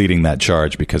one leading that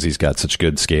charge, because he's got such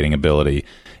good skating ability.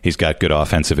 He's got good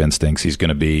offensive instincts. He's going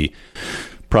to be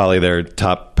probably their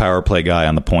top power play guy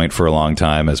on the point for a long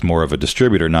time as more of a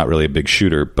distributor, not really a big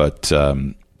shooter. But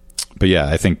yeah,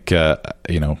 I think,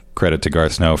 credit to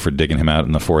Garth Snow for digging him out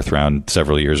in the 4th round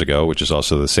several years ago, which is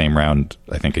also the same round,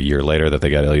 I think, a year later that they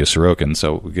got Ilya Sorokin.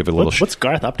 So we'll give it a little... What's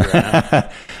Garth up to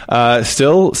right now?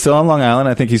 Still on Long Island.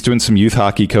 I think he's doing some youth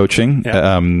hockey coaching.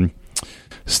 Yeah.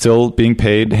 Still being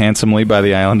paid handsomely by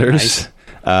the Islanders.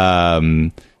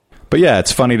 Nice. But yeah,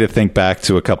 it's funny to think back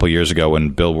to a couple years ago when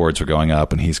billboards were going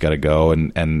up and he's got to go,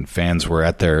 and fans were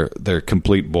at their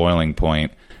complete boiling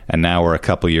point. And now we're a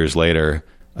couple years later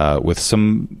with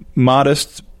some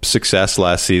modest success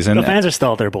last season. The fans are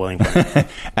still at their boiling point.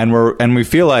 and we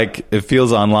feel like, it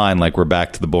feels online like we're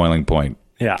back to the boiling point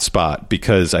spot,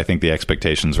 because I think the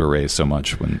expectations were raised so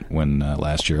much when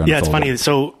last year unfolded. Yeah, it's funny.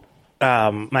 So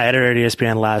my editor at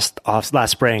ESPN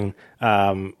last spring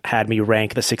had me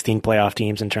rank the 16 playoff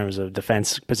teams in terms of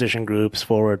defense position groups,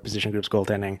 forward position groups,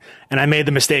 goaltending, and I made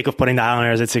the mistake of putting the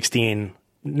Islanders at 16,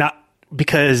 not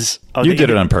because you did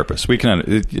it on purpose. We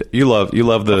can. You love to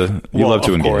engage.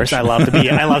 Of course, I love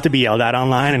to be yelled at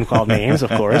online and called names, of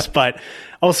course. But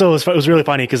also, it was really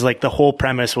funny because the whole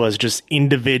premise was just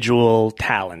individual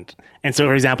talent. And so,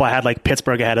 for example, I had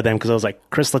Pittsburgh ahead of them because I was like,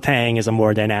 Chris Letang is a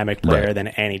more dynamic player than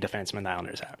any defenseman the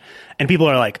Islanders have. And people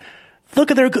are like, look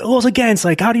at their goals against.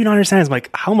 How do you not understand? It's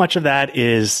how much of that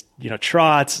is,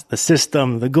 Trotz, the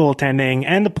system, the goaltending,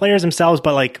 and the players themselves,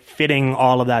 but fitting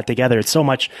all of that together. It's so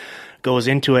much goes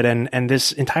into it. And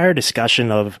this entire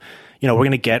discussion of, we're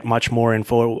going to get much more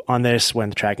info on this when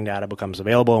the tracking data becomes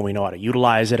available and we know how to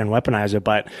utilize it and weaponize it.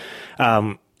 But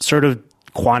sort of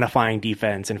quantifying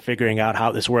defense and figuring out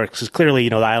how this works. Because clearly,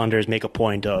 the Islanders make a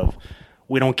point of,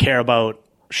 we don't care about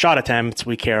shot attempts,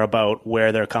 we care about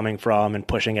where they're coming from and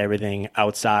pushing everything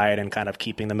outside and kind of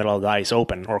keeping the middle of the ice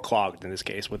open, or clogged in this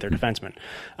case with their defensemen.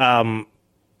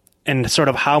 And sort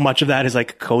of how much of that is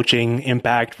coaching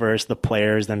impact versus the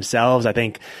players themselves. I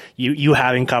think you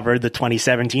having covered the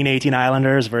 2017-18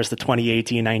 Islanders versus the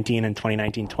 2018-19 and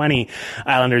 2019-20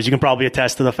 Islanders, you can probably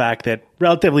attest to the fact that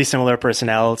relatively similar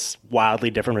personnel, it's wildly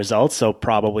different results. So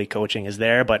probably coaching is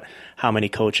there, but how many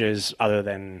coaches other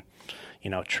than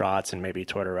Trotz and maybe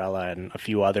Tortorella and a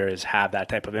few others have that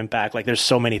type of impact? There's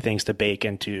so many things to bake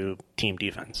into team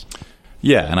defense.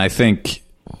 Yeah, and I think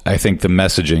the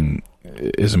messaging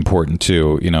is important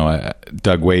too.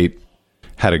 Doug Weight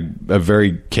had a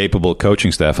very capable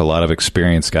coaching staff, a lot of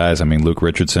experienced guys. I mean, Luke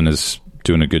Richardson has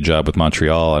doing a good job with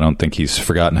Montreal. I don't think he's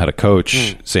forgotten how to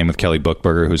coach. Same with Kelly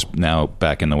Buchberger, who's now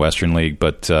back in the Western League.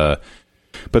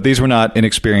 But these were not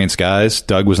inexperienced guys.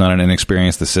 Doug was not an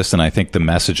inexperienced assistant. I think the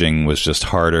messaging was just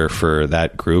harder for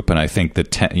that group. And I think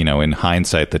that, in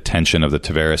hindsight, the tension of the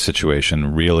Tavares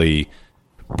situation really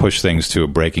pushed things to a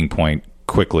breaking point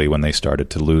quickly when they started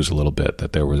to lose a little bit.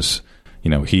 That there was,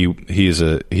 he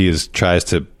tries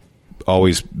to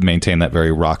always maintain that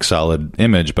very rock solid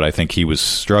image, but I think he was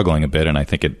struggling a bit, and I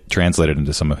think it translated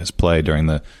into some of his play during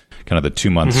the kind of the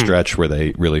 2-month stretch where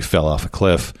they really fell off a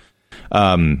cliff.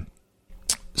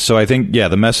 So I think, the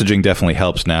messaging definitely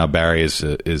helps now. Barry is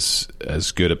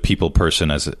as good a people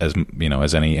person as any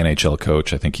NHL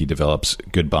coach. I think he develops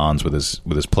good bonds with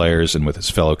his players and with his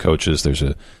fellow coaches. There's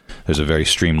a very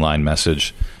streamlined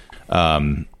message.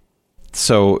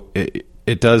 So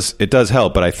it does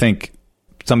help, but I think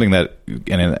something that,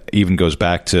 and it even goes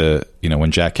back to,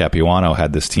 when Jack Capuano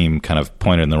had this team kind of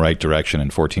pointed in the right direction in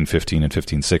 14-15 and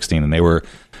 15-16, and they were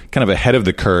kind of ahead of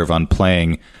the curve on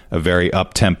playing a very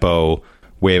up-tempo,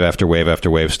 wave after wave after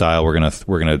wave style. We're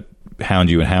gonna hound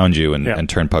you and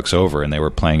turn pucks over, and they were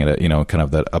playing at a, kind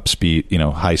of that up speed,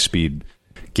 high speed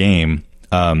game.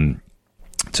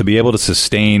 To be able to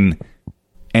sustain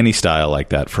any style like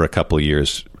that for a couple of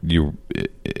years,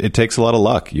 it takes a lot of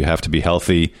luck. You have to be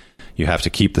healthy. You have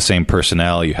to keep the same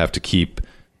personnel. You have to keep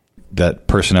that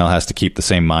personnel has to keep the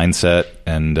same mindset.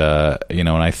 And, and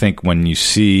I think when you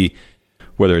see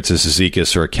whether it's a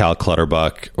Cizikas or a Cal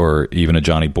Clutterbuck or even a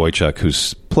Johnny Boychuk,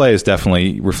 whose play is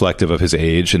definitely reflective of his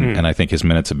age, and I think his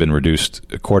minutes have been reduced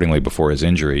accordingly before his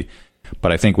injury.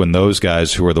 But I think when those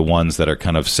guys who are the ones that are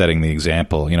kind of setting the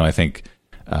example, I think,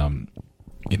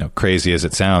 crazy as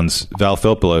it sounds, Val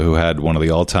Filppula, who had one of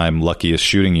the all-time luckiest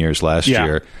shooting years last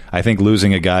year, I think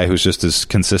losing a guy who's just as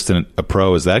consistent a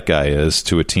pro as that guy is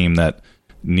to a team that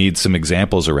needs some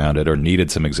examples around it or needed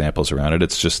some examples around it.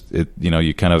 It's just,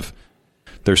 you kind of,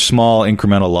 they're small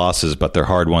incremental losses, but they're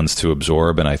hard ones to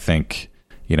absorb. And I think,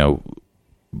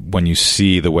 when you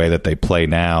see the way that they play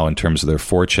now in terms of their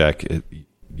forecheck,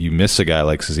 you miss a guy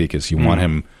like Cizikas. You want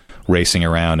him racing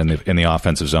around in the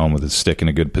offensive zone with his stick in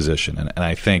a good position. And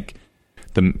I think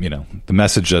the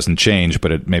message doesn't change,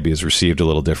 but it maybe is received a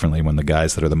little differently when the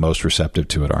guys that are the most receptive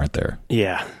to it aren't there.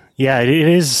 Yeah, it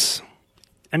is.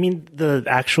 I mean, the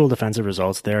actual defensive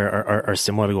results there are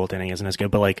similar to goaltending isn't as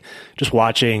good, but just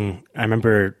watching, I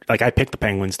remember I picked the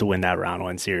Penguins to win that round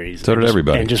 1 series. So did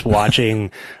everybody. And just watching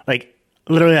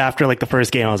literally after the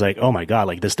first game, I was like, oh my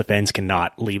God, this defense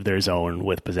cannot leave their zone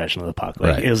with possession of the puck.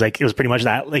 Right. It was pretty much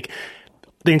that.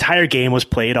 The entire game was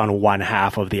played on one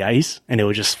half of the ice, and it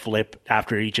would just flip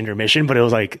after each intermission. But it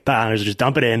was the Islanders would just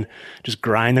dump it in, just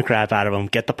grind the crap out of them,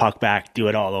 get the puck back, do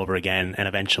it all over again, and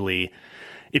eventually,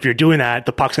 if you're doing that,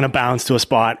 the puck's going to bounce to a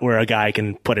spot where a guy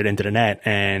can put it into the net.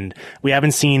 And we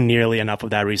haven't seen nearly enough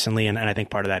of that recently. And I think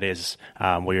part of that is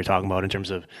what you're talking about in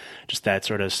terms of just that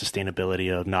sort of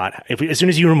sustainability of as soon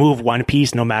as you remove one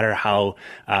piece, no matter how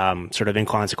sort of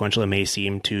inconsequential it may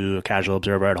seem to a casual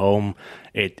observer at home,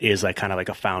 it is kind of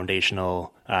a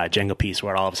foundational Jenga piece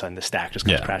where all of a sudden the stack just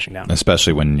comes crashing down.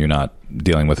 Especially when you're not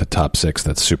dealing with a top 6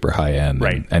 that's super high end.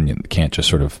 Right. And you can't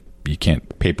just you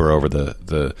can't paper over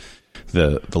the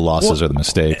losses or the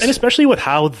mistakes. And especially with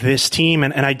how this team,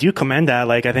 and I do commend that,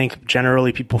 I think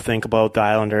generally people think about the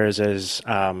Islanders as,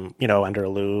 under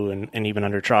Lou and even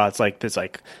under Trotz, this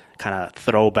kind of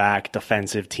throwback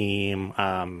defensive team,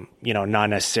 not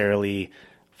necessarily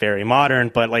very modern,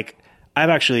 but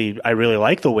I really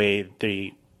like the way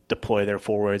they deploy their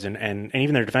forwards and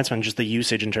even their defensemen, just the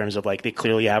usage in terms of they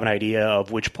clearly have an idea of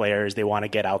which players they want to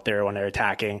get out there when they're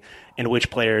attacking and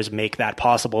which players make that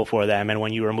possible for them. And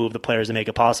when you remove the players that make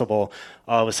it possible,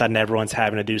 all of a sudden everyone's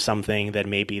having to do something that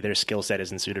maybe their skill set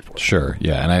isn't suited for. Sure.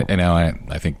 Yeah. And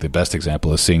I think the best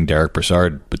example is seeing Derek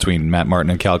Brassard between Matt Martin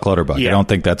and Cal Clutterbuck. Yeah. I don't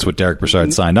think that's what Derek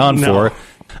Brassard signed on for.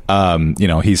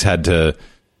 He's had to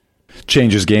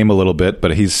change his game a little bit,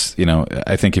 but he's,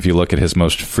 I think if you look at his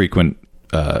most frequent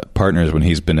partners when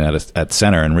he's been at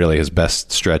center, and really his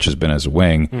best stretch has been as a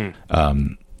wing.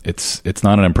 It's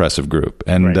not an impressive group,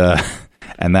 and right.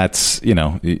 And that's you're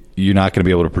not going to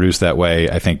be able to produce that way.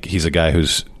 I think he's a guy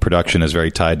whose production is very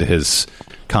tied to his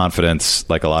confidence,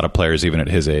 like a lot of players even at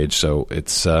his age. So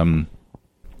it's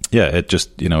it just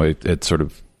it sort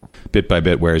of bit by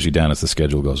bit wears you down as the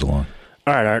schedule goes along.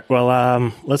 All right, Art.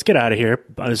 Well, let's get out of here.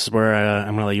 This is where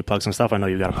I'm going to let you plug some stuff. I know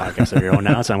you've got a podcast of your own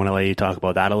now, so I'm going to let you talk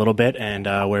about that a little bit and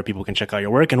where people can check out your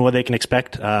work and what they can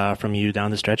expect from you down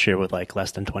the stretch here with like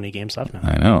less than 20 games left now.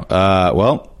 I know.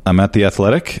 Well, I'm at The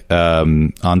Athletic,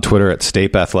 on Twitter at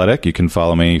Stape Athletic. You can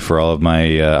follow me for all of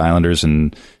my Islanders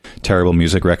and terrible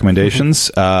music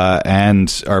recommendations.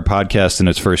 And our podcast in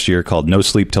its first year called No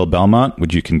Sleep Till Belmont,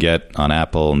 which you can get on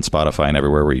Apple and Spotify and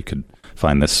everywhere where you could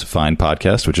find this fine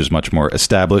podcast, which is much more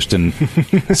established and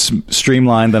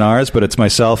streamlined than ours. But it's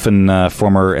myself and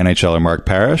former NHLer Mark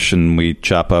Parrish, and we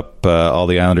chop up all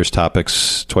the Islanders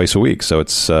topics twice a week. So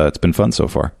it's been fun so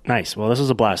far. Nice. Well, this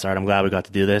was a blast, Art. I'm glad we got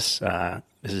to do this.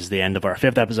 This is the end of our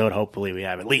 5th episode. Hopefully we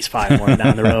have at least 5 more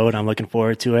down the road. I'm looking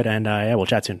forward to it. And yeah, we'll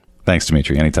chat soon. Thanks,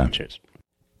 Dimitri. Anytime. Cheers.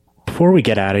 Before we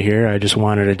get out of here, I just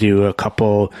wanted to do a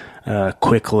couple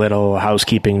quick little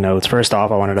housekeeping notes. First off,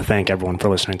 I wanted to thank everyone for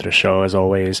listening to the show. As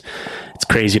always, it's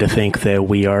crazy to think that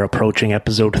we are approaching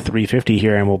episode 350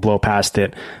 here, and we'll blow past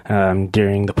it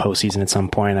during the postseason at some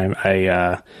point.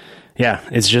 Yeah,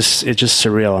 it's just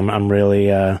surreal. I'm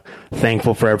really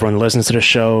thankful for everyone that listens to the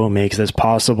show, makes this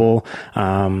possible,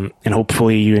 and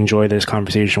hopefully you enjoy this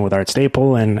conversation with Art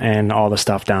Staple and all the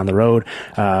stuff down the road.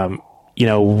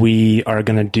 We are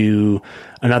going to do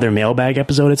another mailbag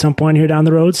episode at some point here down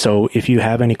the road. So if you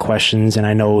have any questions, and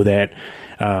I know that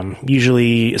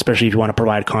usually, especially if you want to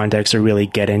provide context or really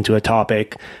get into a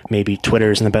topic, maybe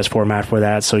Twitter isn't the best format for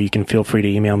that. So you can feel free to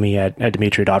email me at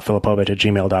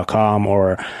Dmitry.Filipovich@gmail.com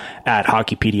or at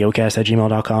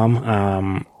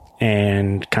hockeypdocast@gmail.com.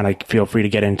 And kind of feel free to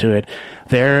get into it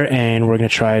there. And we're going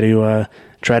to try to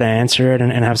answer it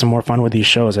and have some more fun with these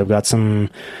shows. I've got some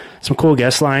cool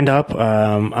guests lined up.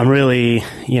 I'm really,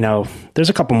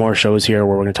 there's a couple more shows here where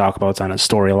we're going to talk about kind of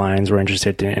storylines we're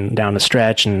interested in down the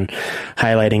stretch and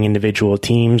highlighting individual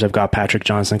teams. I've got Patrick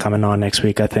Johnson coming on next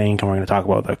week, I think, and we're going to talk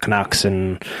about the Canucks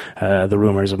and the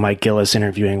rumors of Mike Gillis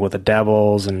interviewing with the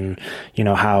Devils and,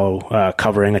 how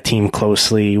covering a team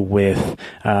closely with,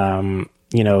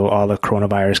 all the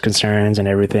coronavirus concerns and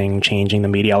everything changing the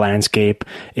media landscape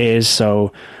is.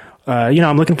 So,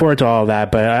 I'm looking forward to all of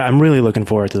that, but I'm really looking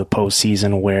forward to the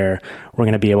postseason where we're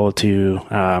going to be able to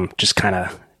just kind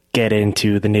of get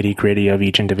into the nitty gritty of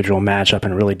each individual matchup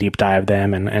and really deep dive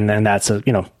them. And then that's,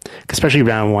 especially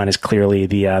round 1 is clearly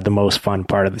the most fun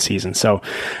part of the season. So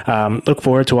look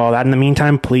forward to all that. In the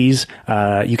meantime, please,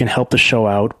 you can help the show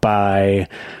out by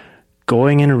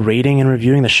going and rating and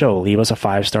reviewing the show. Leave us a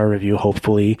 5-star review.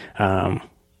 Hopefully,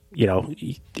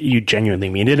 you genuinely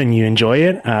mean it and you enjoy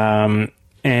it.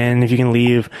 And if you can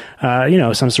leave,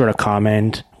 some sort of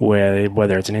comment,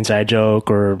 whether it's an inside joke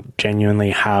or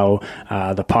genuinely how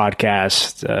the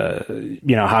podcast,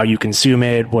 how you consume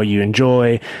it, what you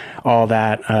enjoy, all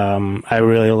that. I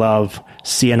really love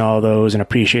seeing all those and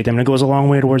appreciate them. And it goes a long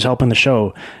way towards helping the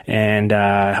show and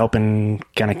helping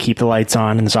kind of keep the lights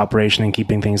on in this operation and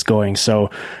keeping things going.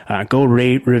 So go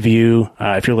rate, review.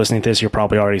 If you're listening to this, you're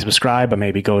probably already subscribed, but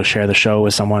maybe go share the show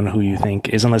with someone who you think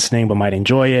isn't listening but might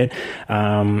enjoy it.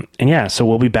 So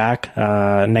we'll be back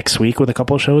next week with a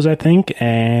couple of shows, I think,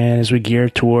 and as we gear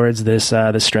towards this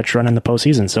stretch run in the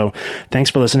postseason. So thanks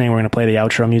for listening. We're going to play the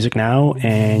outro music now,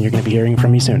 and you're going to be hearing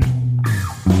from me soon.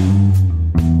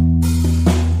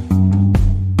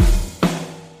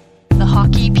 The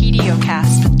Hockey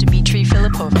PDOcast with Dmitry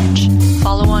Filipovich.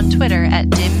 Follow on Twitter at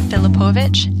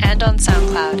DimFilipovich and on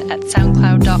SoundCloud at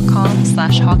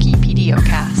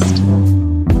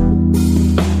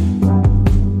soundcloud.com/hockeypdocast.